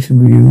conversation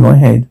with you in my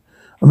head.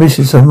 I miss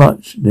you so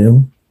much,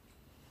 Neil.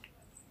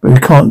 But we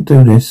can't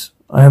do this.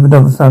 I have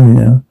another family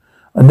now.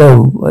 I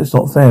know that's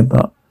not fair,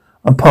 but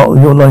I'm part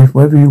of your life,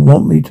 whether you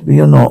want me to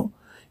be or not.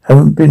 You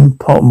haven't been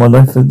part of my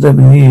life for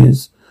 11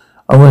 years.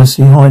 I want to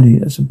see Heidi.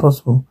 That's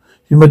impossible.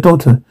 She's my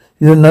daughter.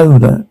 You don't know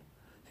that.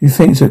 She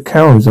thinks that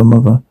Carol is her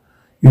mother.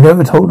 You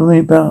never told me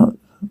about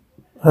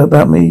her,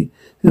 about me.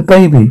 She's a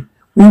baby.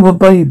 We were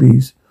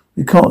babies.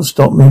 You can't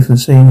stop me from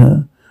seeing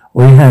her.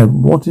 We have.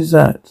 What is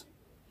that?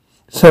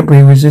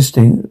 Temporary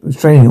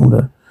restraining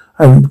order.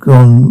 I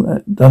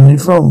haven't done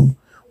anything wrong.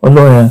 My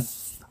lawyer.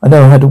 I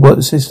know how to work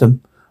the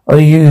system. I'll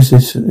use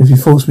this if you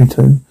force me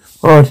to.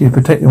 Priority is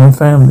protecting my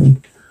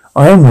family.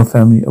 I am your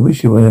family. I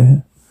wish you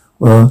were.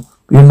 Well,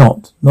 but you're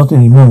not. Not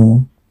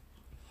anymore.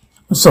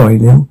 I'm sorry,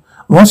 Lil.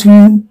 I'm asking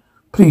you,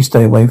 please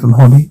stay away from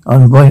Holly.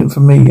 I'm waiting for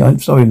me. I'm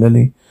sorry,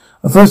 Lily.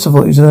 At first I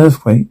thought it was an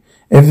earthquake.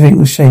 Everything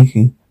was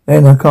shaking.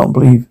 Then I can't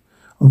believe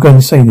I'm going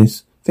to say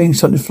this. Things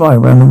started to fly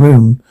around the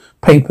room.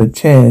 Paper,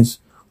 chairs.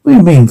 What do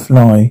you mean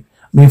fly?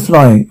 I mean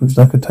fly. It was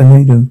like a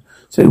tornado.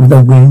 So it was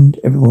no wind.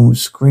 Everyone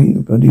was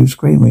screaming. But he was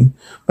screaming.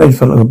 Bailey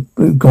felt like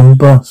a gone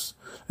bus.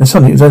 And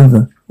suddenly it was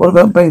over. What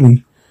about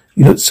Bailey?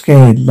 He looked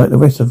scared like the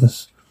rest of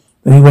us.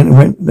 Then he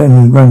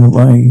then he ran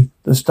away.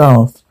 The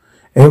staff.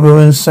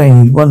 Everyone was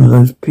saying he's one of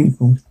those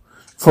people.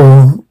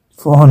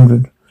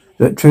 400. Is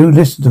that true?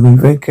 Listen to me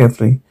very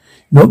carefully.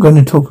 You're not going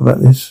to talk about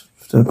this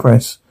to the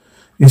press.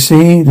 You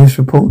see this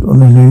report on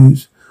the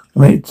news.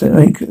 Take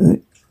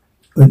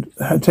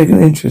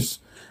an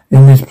interest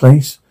in this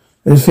place.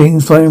 There's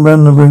things flying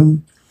around the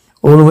room.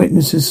 All the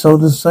witnesses saw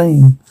the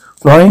same.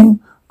 Flying?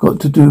 Got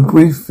to do a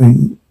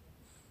briefing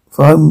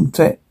for Home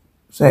Sec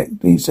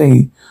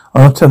DC.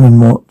 I'll tell him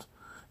what.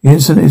 The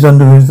incident is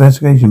under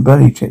investigation.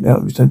 Buddy checked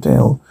out his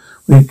hotel.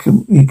 He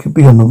could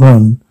be on the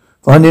run.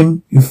 Find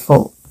him. You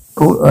bought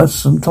us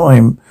some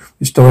time.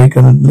 Your story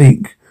gonna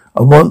leak.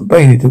 I want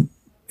Bailey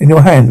in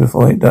your hand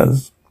before it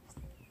does.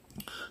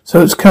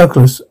 So it's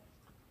calculus.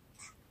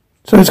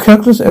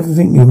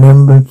 Everything you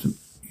remember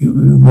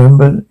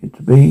it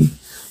to be.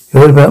 You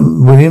heard about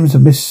Williams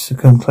and Miss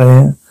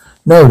Sinclair?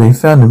 No, they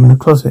found him in the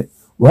closet.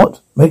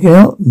 What? Making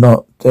out?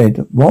 Not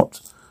dead.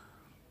 What?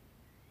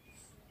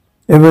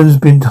 Everyone's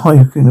been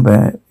talking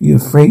about it. You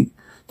freak.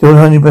 Still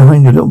hiding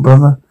behind your little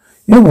brother.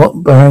 You know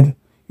what, Brad?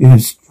 You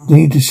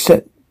need to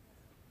shut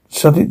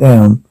it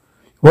down.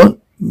 You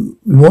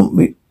want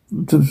me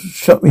to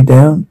shut me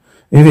down?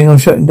 Anything I'm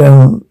shutting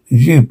down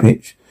is you,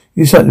 bitch.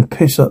 You started to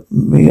piss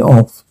me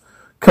off.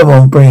 Come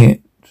on, bring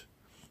it.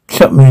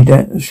 Shut me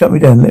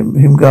down. Let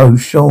him go.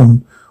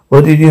 Sean,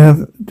 what did you have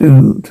to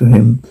do to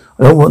him?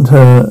 I don't want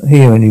her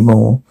here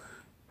anymore.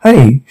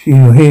 Hey,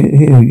 she'll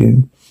hear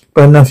you.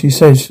 But enough, she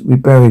says we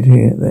buried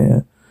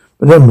there.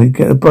 But then we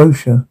get a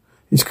brochure.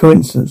 It's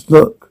coincidence.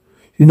 Look,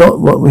 she's not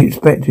what we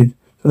expected.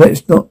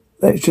 So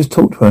let's just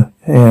talk to her.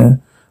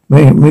 Here,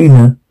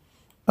 Marina.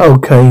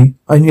 Okay,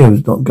 I knew I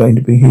was not going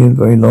to be here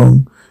very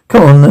long.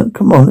 Come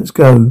on, let's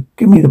go.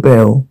 Give me the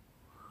bell.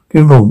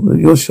 Give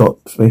me your shot,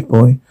 space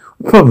boy.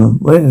 Problem?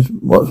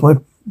 What's my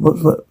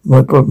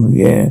problem?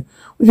 Yeah.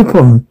 What's your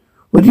problem?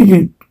 What did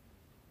you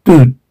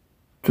do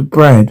to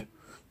Brad?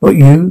 Not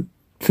you,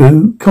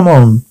 too? Come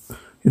on.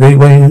 The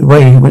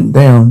way he went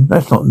down.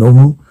 That's not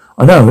normal.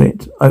 I know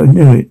it. I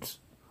knew it.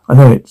 I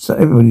know it. So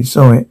everybody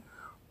saw it.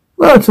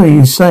 Well, that's what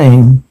he's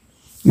saying.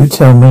 You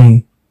tell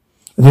me.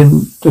 I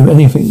didn't do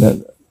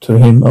anything to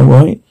him,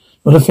 alright?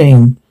 Not a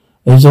thing.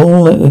 There's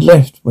all that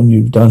left when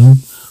you've done.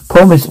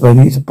 Poor Miss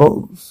Bailey, it's a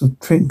box of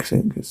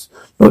trinkets.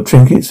 Not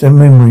trinkets, they're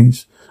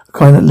memories. A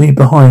kind that leave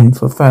behind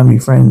for family,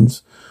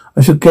 friends.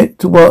 I should get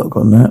to work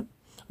on that.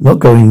 I'm not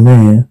going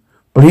there.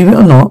 Believe it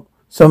or not,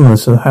 some of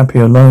us are happy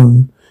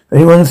alone. If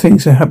anyone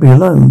thinks they're happy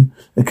alone,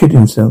 they kid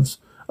themselves.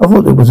 I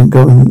thought they wasn't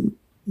going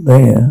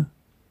there.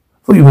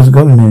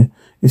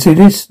 You see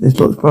this? This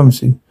looks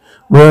promising.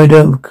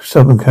 Wilder,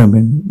 Southern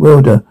Cabin.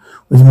 Wilder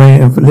was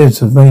made of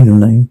Elizabeth's maiden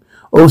name.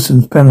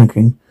 Olsen's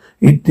panicking.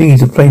 He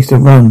needs a place to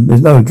run.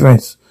 There's no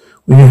address.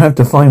 We have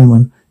to find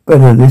one.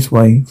 Better this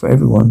way for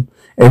everyone.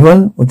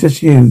 Everyone? Or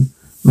just you?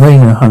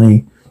 Raina,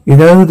 honey. You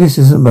know this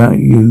isn't about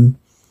you.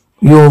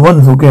 You're a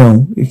wonderful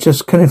girl. It's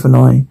just Kenneth and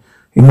I.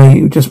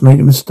 You just made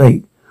a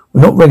mistake.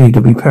 We're not ready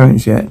to be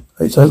parents yet.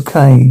 It's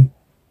okay.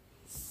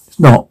 It's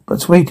not. But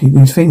sweetie,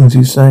 these things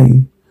you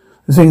say.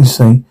 The things you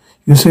say.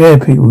 You can scare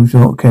people if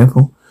you're not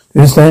careful.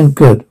 You understand?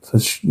 Good for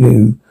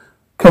you.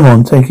 Come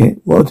on, take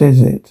it. What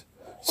is it?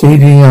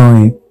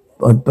 CDI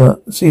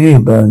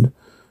burned.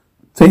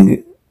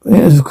 Think it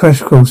is a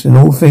crash course in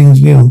all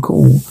things new and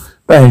cool.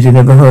 Bands you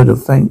never heard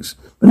of, thanks.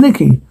 But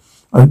Nicky,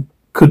 I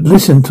could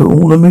listen to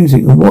all the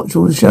music and watch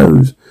all the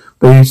shows,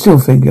 but you'd still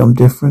think I'm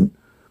different.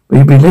 But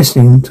you'd be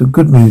listening to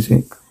good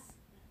music.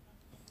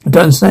 I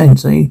don't understand,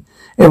 see?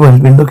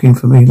 Everyone's been looking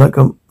at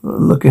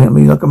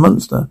me like a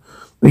monster.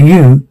 But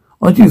you,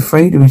 aren't you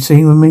afraid to be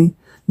seen with me?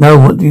 No,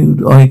 what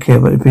do I care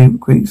about the people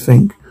creeps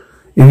think?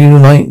 If you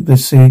like the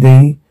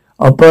CD,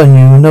 I'll burn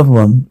you another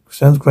one.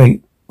 Sounds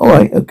great.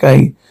 Alright,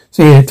 okay.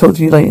 See ya, talk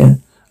to you later.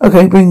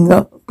 Okay, bring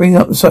up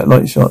the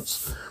satellite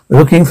shots. We're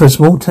looking for a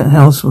small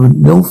house with a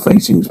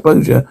north-facing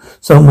exposure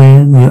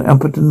somewhere near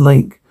Appleton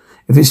Lake.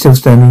 If it's still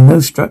standing, no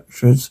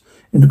structures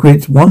in the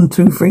grids 1,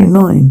 2, 3, and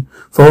 9,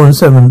 4, and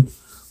 7.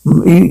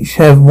 Each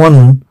have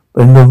one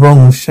but in the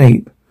wrong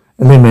shape.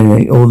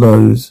 Eliminate all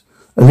those.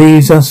 It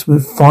leaves us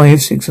with 5,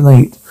 6, and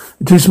 8.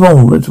 They're too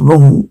small. That's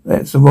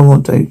the wrong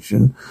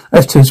rotation.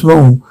 That's too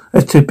small.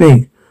 That's too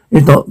big.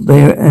 It's not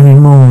there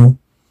anymore.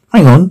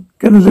 Hang on.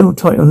 Get a little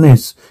tight on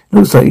this. It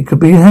looks like it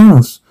could be a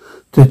house.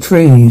 The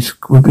trees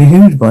would be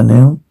huge by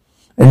now.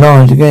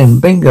 Enlarge again.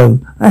 Bingo.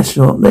 That's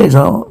right. There's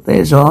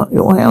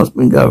your house.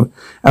 Bingo.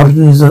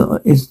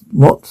 Appleton is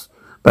what?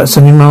 About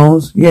 70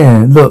 miles?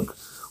 Yeah, look.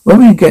 When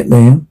we get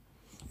there,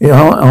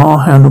 I'll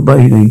handle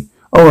Bailey.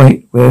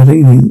 Alright, we're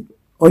leaving.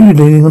 Are you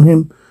leaning on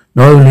him?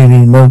 No,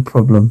 leaning, no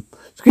problem.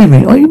 Excuse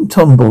me, are you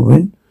Tom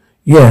Baldwin?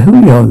 Yeah, who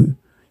are you?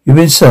 You've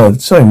been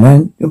served. Sorry,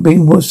 man. You're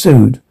being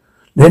sued.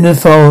 Linda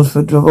files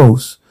for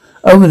divorce.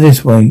 Over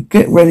this way.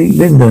 Get ready,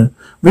 Linda.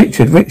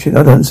 Richard, I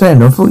don't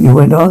understand. I thought you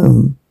went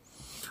home.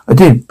 I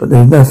did, but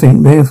there's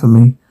nothing there for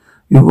me.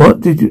 How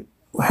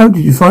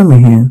did you find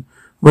me here?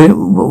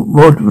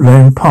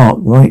 Rodland Park,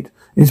 right?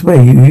 It's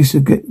where you used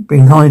to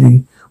bring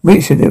Heidi.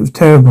 Richard, it was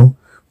terrible.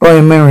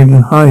 Brian married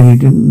and Heidi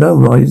didn't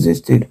know I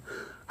existed.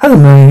 Hello,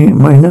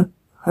 Marina.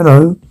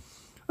 Hello.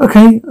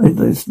 Okay,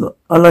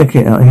 I like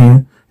it out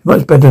here. It's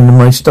much better than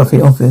my stuffy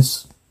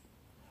office.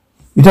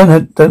 You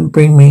don't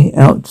bring me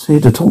out here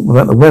to talk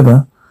about the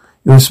weather.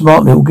 You're a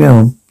smart little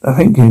girl.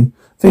 Thank you.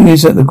 Thing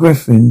is that the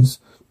Griffins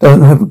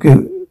didn't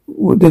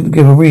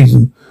give a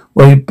reason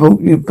why he brought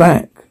you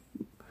back.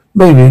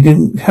 Maybe he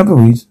didn't have a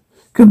reason.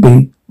 Could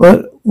be.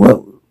 But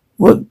were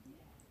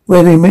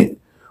they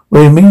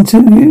mean to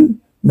you?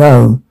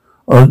 No.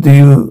 Or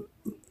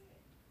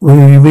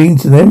were you mean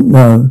to them?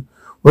 No.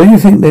 Why do you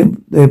think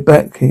they're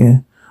back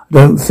here? I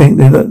don't think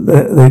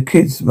they're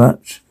kids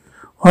much.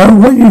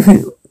 Why do you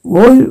think?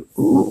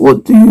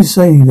 What do you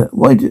say that?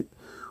 Why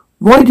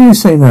do you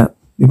say that?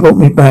 You brought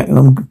me back and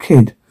I'm a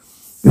kid.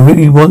 You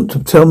really want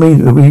to tell me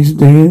the reason,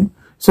 do you?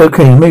 It's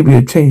okay. Maybe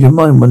you'll change your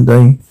mind one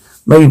day.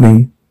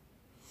 Maybe.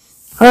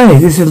 Hey,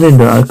 this is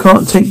Linda. I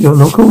can't take your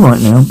call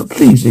right now, but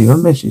please leave a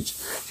message.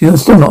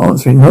 She's still not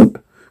answering.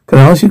 Nope. Can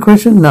I ask you a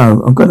question?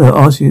 No. I'm going to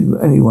ask you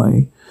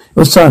anyway.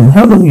 Your son,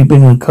 how long have you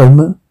been in a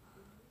coma?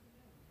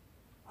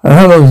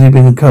 How long has he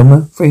been in a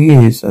coma? 3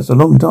 years. That's a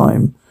long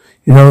time.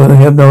 You know, I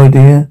have no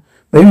idea.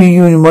 Maybe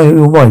you and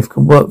your wife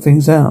can work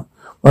things out.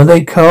 One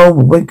day Carl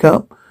will wake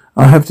up.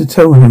 I have to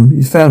tell him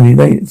his family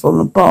they've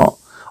fallen apart.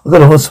 I go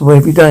to hospital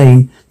every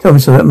day. Tell me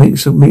so that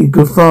makes me a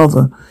good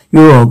father.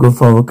 You are a good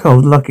father.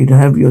 Carl's lucky to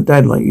have your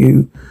dad like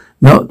you.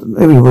 Not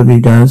everybody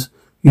does.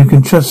 You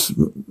can trust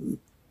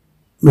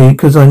me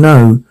because I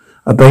know.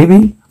 A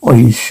baby? Are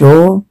you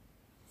sure?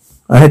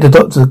 I had the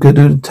doctor go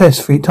do the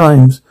test 3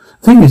 times.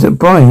 The thing is that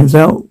Brian was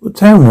out of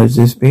town as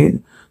this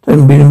bit.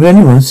 Haven't been with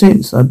anyone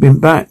since I've been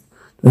back to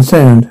the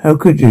sound. How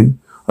could you?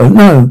 Oh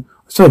no.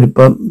 Sorry to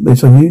bump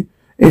this on you.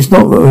 It's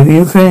not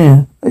really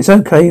fair. It's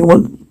okay. I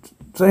want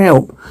to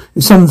help.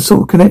 There's some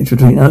sort of connection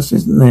between us,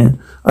 isn't there?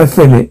 I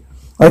feel it.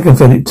 I can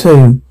feel it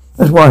too.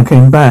 That's why I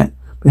came back.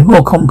 But it's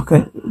more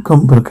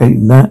complicated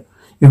than that.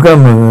 Your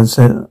grandmother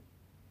said,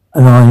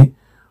 and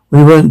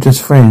we weren't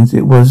just friends.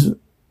 It was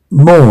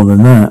more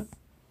than that.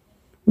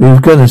 We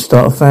were going to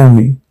start a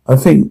family. I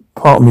think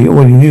part of me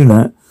already knew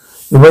that.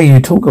 The way you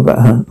talk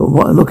about her,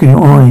 look in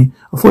your eye,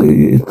 I thought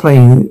you were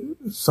playing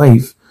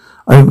safe.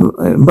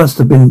 It must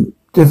have been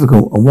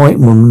difficult. A white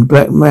woman,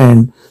 black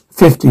man,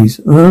 50s,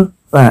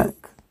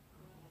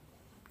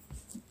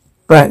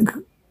 back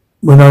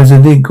when I was a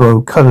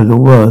Negro, coloured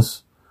or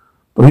worse.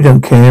 But we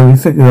don't care. We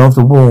figured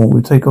after the war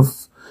we take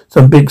off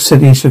some big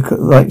city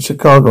like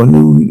Chicago,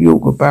 New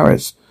York or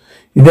Paris.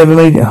 You never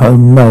made it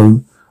home?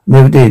 No,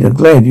 never did. I'm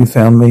glad you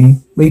found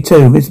me. Me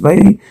too, Miss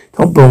Bailey.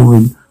 Tom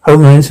Baldwin,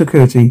 Homeland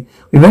Security.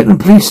 We met in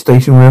the police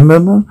station,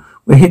 remember?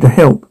 We're here to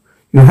help.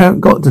 You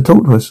haven't got to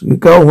talk to us. You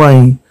go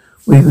away.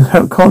 We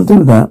can't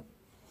do that.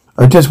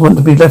 I just want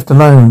to be left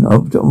alone. I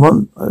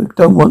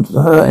don't want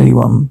to hurt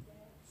anyone.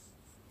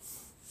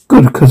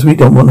 Good, because we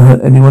don't want to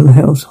hurt anyone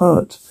else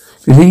hurt.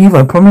 If you leave,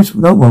 I promise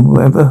no one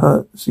will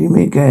ever see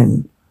me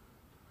again.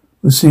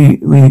 Will see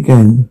me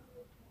again.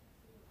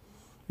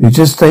 You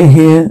just stay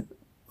here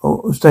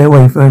or stay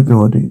away from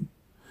everybody.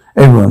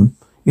 Everyone.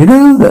 You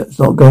know that's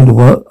not going to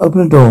work.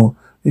 Open the door.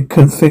 You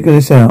can figure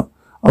this out.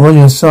 I'm on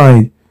your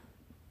side.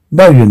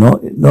 No, you're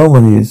not. No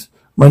one is.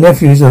 My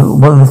nephew's a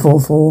 1 in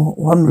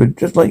 400,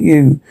 just like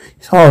you.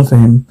 It's hard for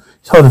him.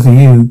 It's harder for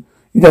you.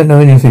 You don't know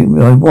anything.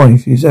 My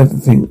wife is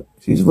everything.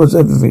 She was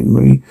everything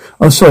to me.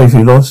 I'm sorry if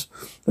you lost.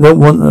 I don't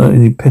want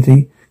any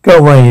pity. Go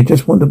away. You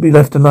just want to be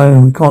left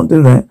alone. We can't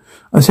do that.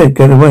 I said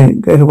get away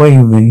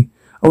with me.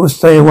 I will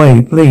stay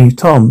away. Please,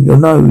 Tom, your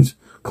nose.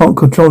 Can't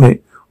control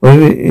it.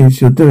 Whatever it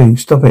is you're doing,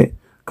 stop it.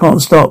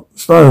 Can't stop.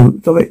 Stop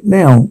it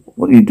now.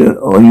 What are you doing?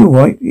 Are you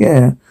alright?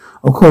 Yeah.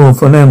 I'll call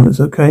for an ambulance,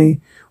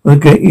 okay? I'll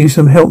get you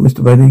some help,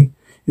 Mr. Benny.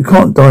 You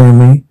can't die on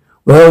me.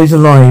 Well, he's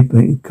alive,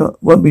 but he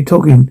won't be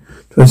talking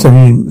to us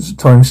any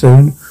time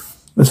soon.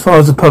 As far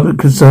as the public is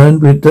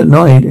concerned, we're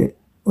denied it.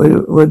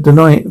 We're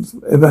denied it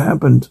ever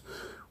happened.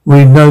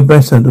 We know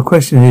better. The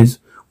question is,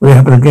 will it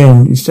happen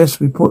again? It's just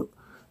we put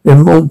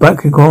them all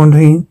back in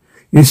quarantine.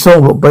 You saw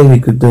what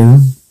Bailey could do.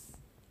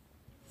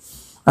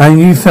 And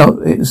you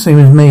felt it the same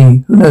as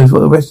me. Who knows what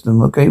the rest of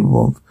them are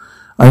capable of?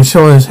 I'm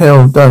sure as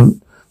hell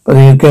don't. But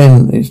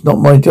again, it's not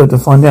my job to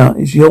find out.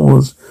 It's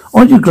yours.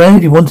 Aren't you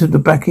glad you wanted to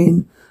back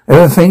in?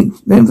 Never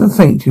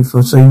thanked you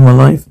for saving my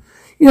life.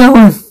 You know,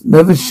 I've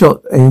never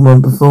shot anyone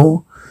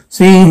before.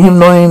 Seeing him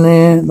lying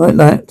there like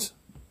that.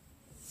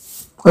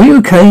 Are you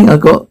okay? I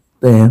got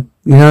there.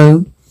 You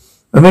know,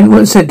 I meant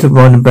what I said to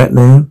Ryan back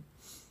there.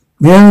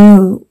 You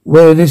know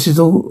where this is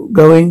all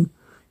going?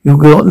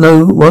 You've got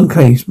no one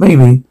case,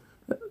 maybe.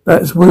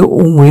 That's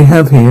all we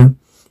have here.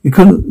 You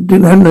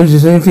didn't have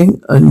noticed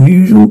anything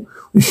unusual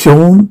with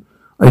Sean?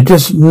 I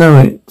just know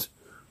it.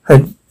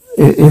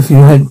 If you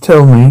had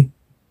told me.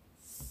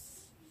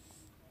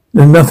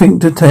 There's nothing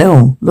to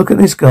tell. Look at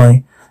this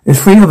guy.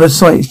 There's 3 other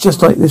sites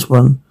just like this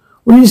one.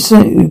 What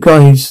are you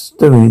guys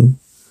doing?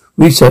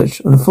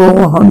 Research on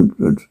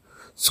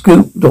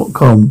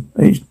 400scoop.com.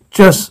 It's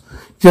just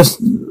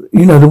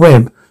the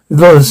web.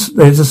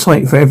 There's a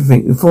site for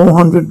everything.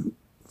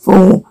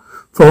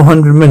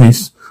 400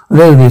 minutes. I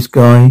know this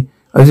guy.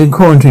 I was in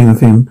quarantine with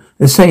him.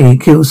 They say he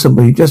killed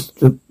somebody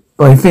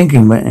by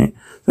thinking about it.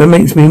 That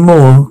makes me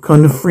more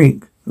kind of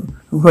freak.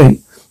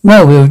 Wait.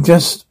 No, we were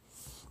just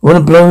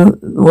want to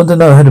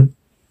know how to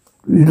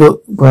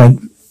look Brad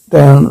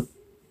down.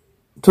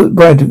 Took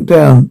Brad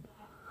down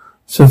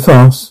so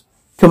fast.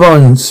 Come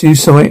on, you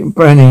saw it,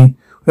 Branny.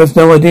 We have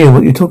no idea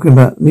what you're talking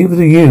about. Neither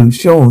do you,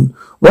 Sean.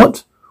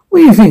 What? What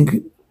do you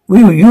think?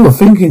 You were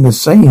thinking the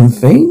same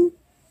thing?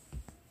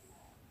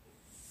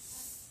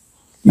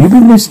 You've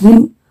been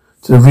listening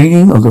to the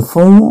reading of the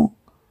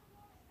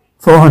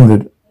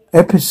 400,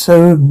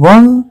 episode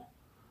 1,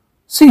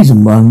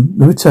 season 1,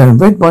 The Return,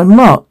 read by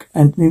Mark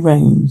Anthony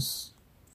Rains.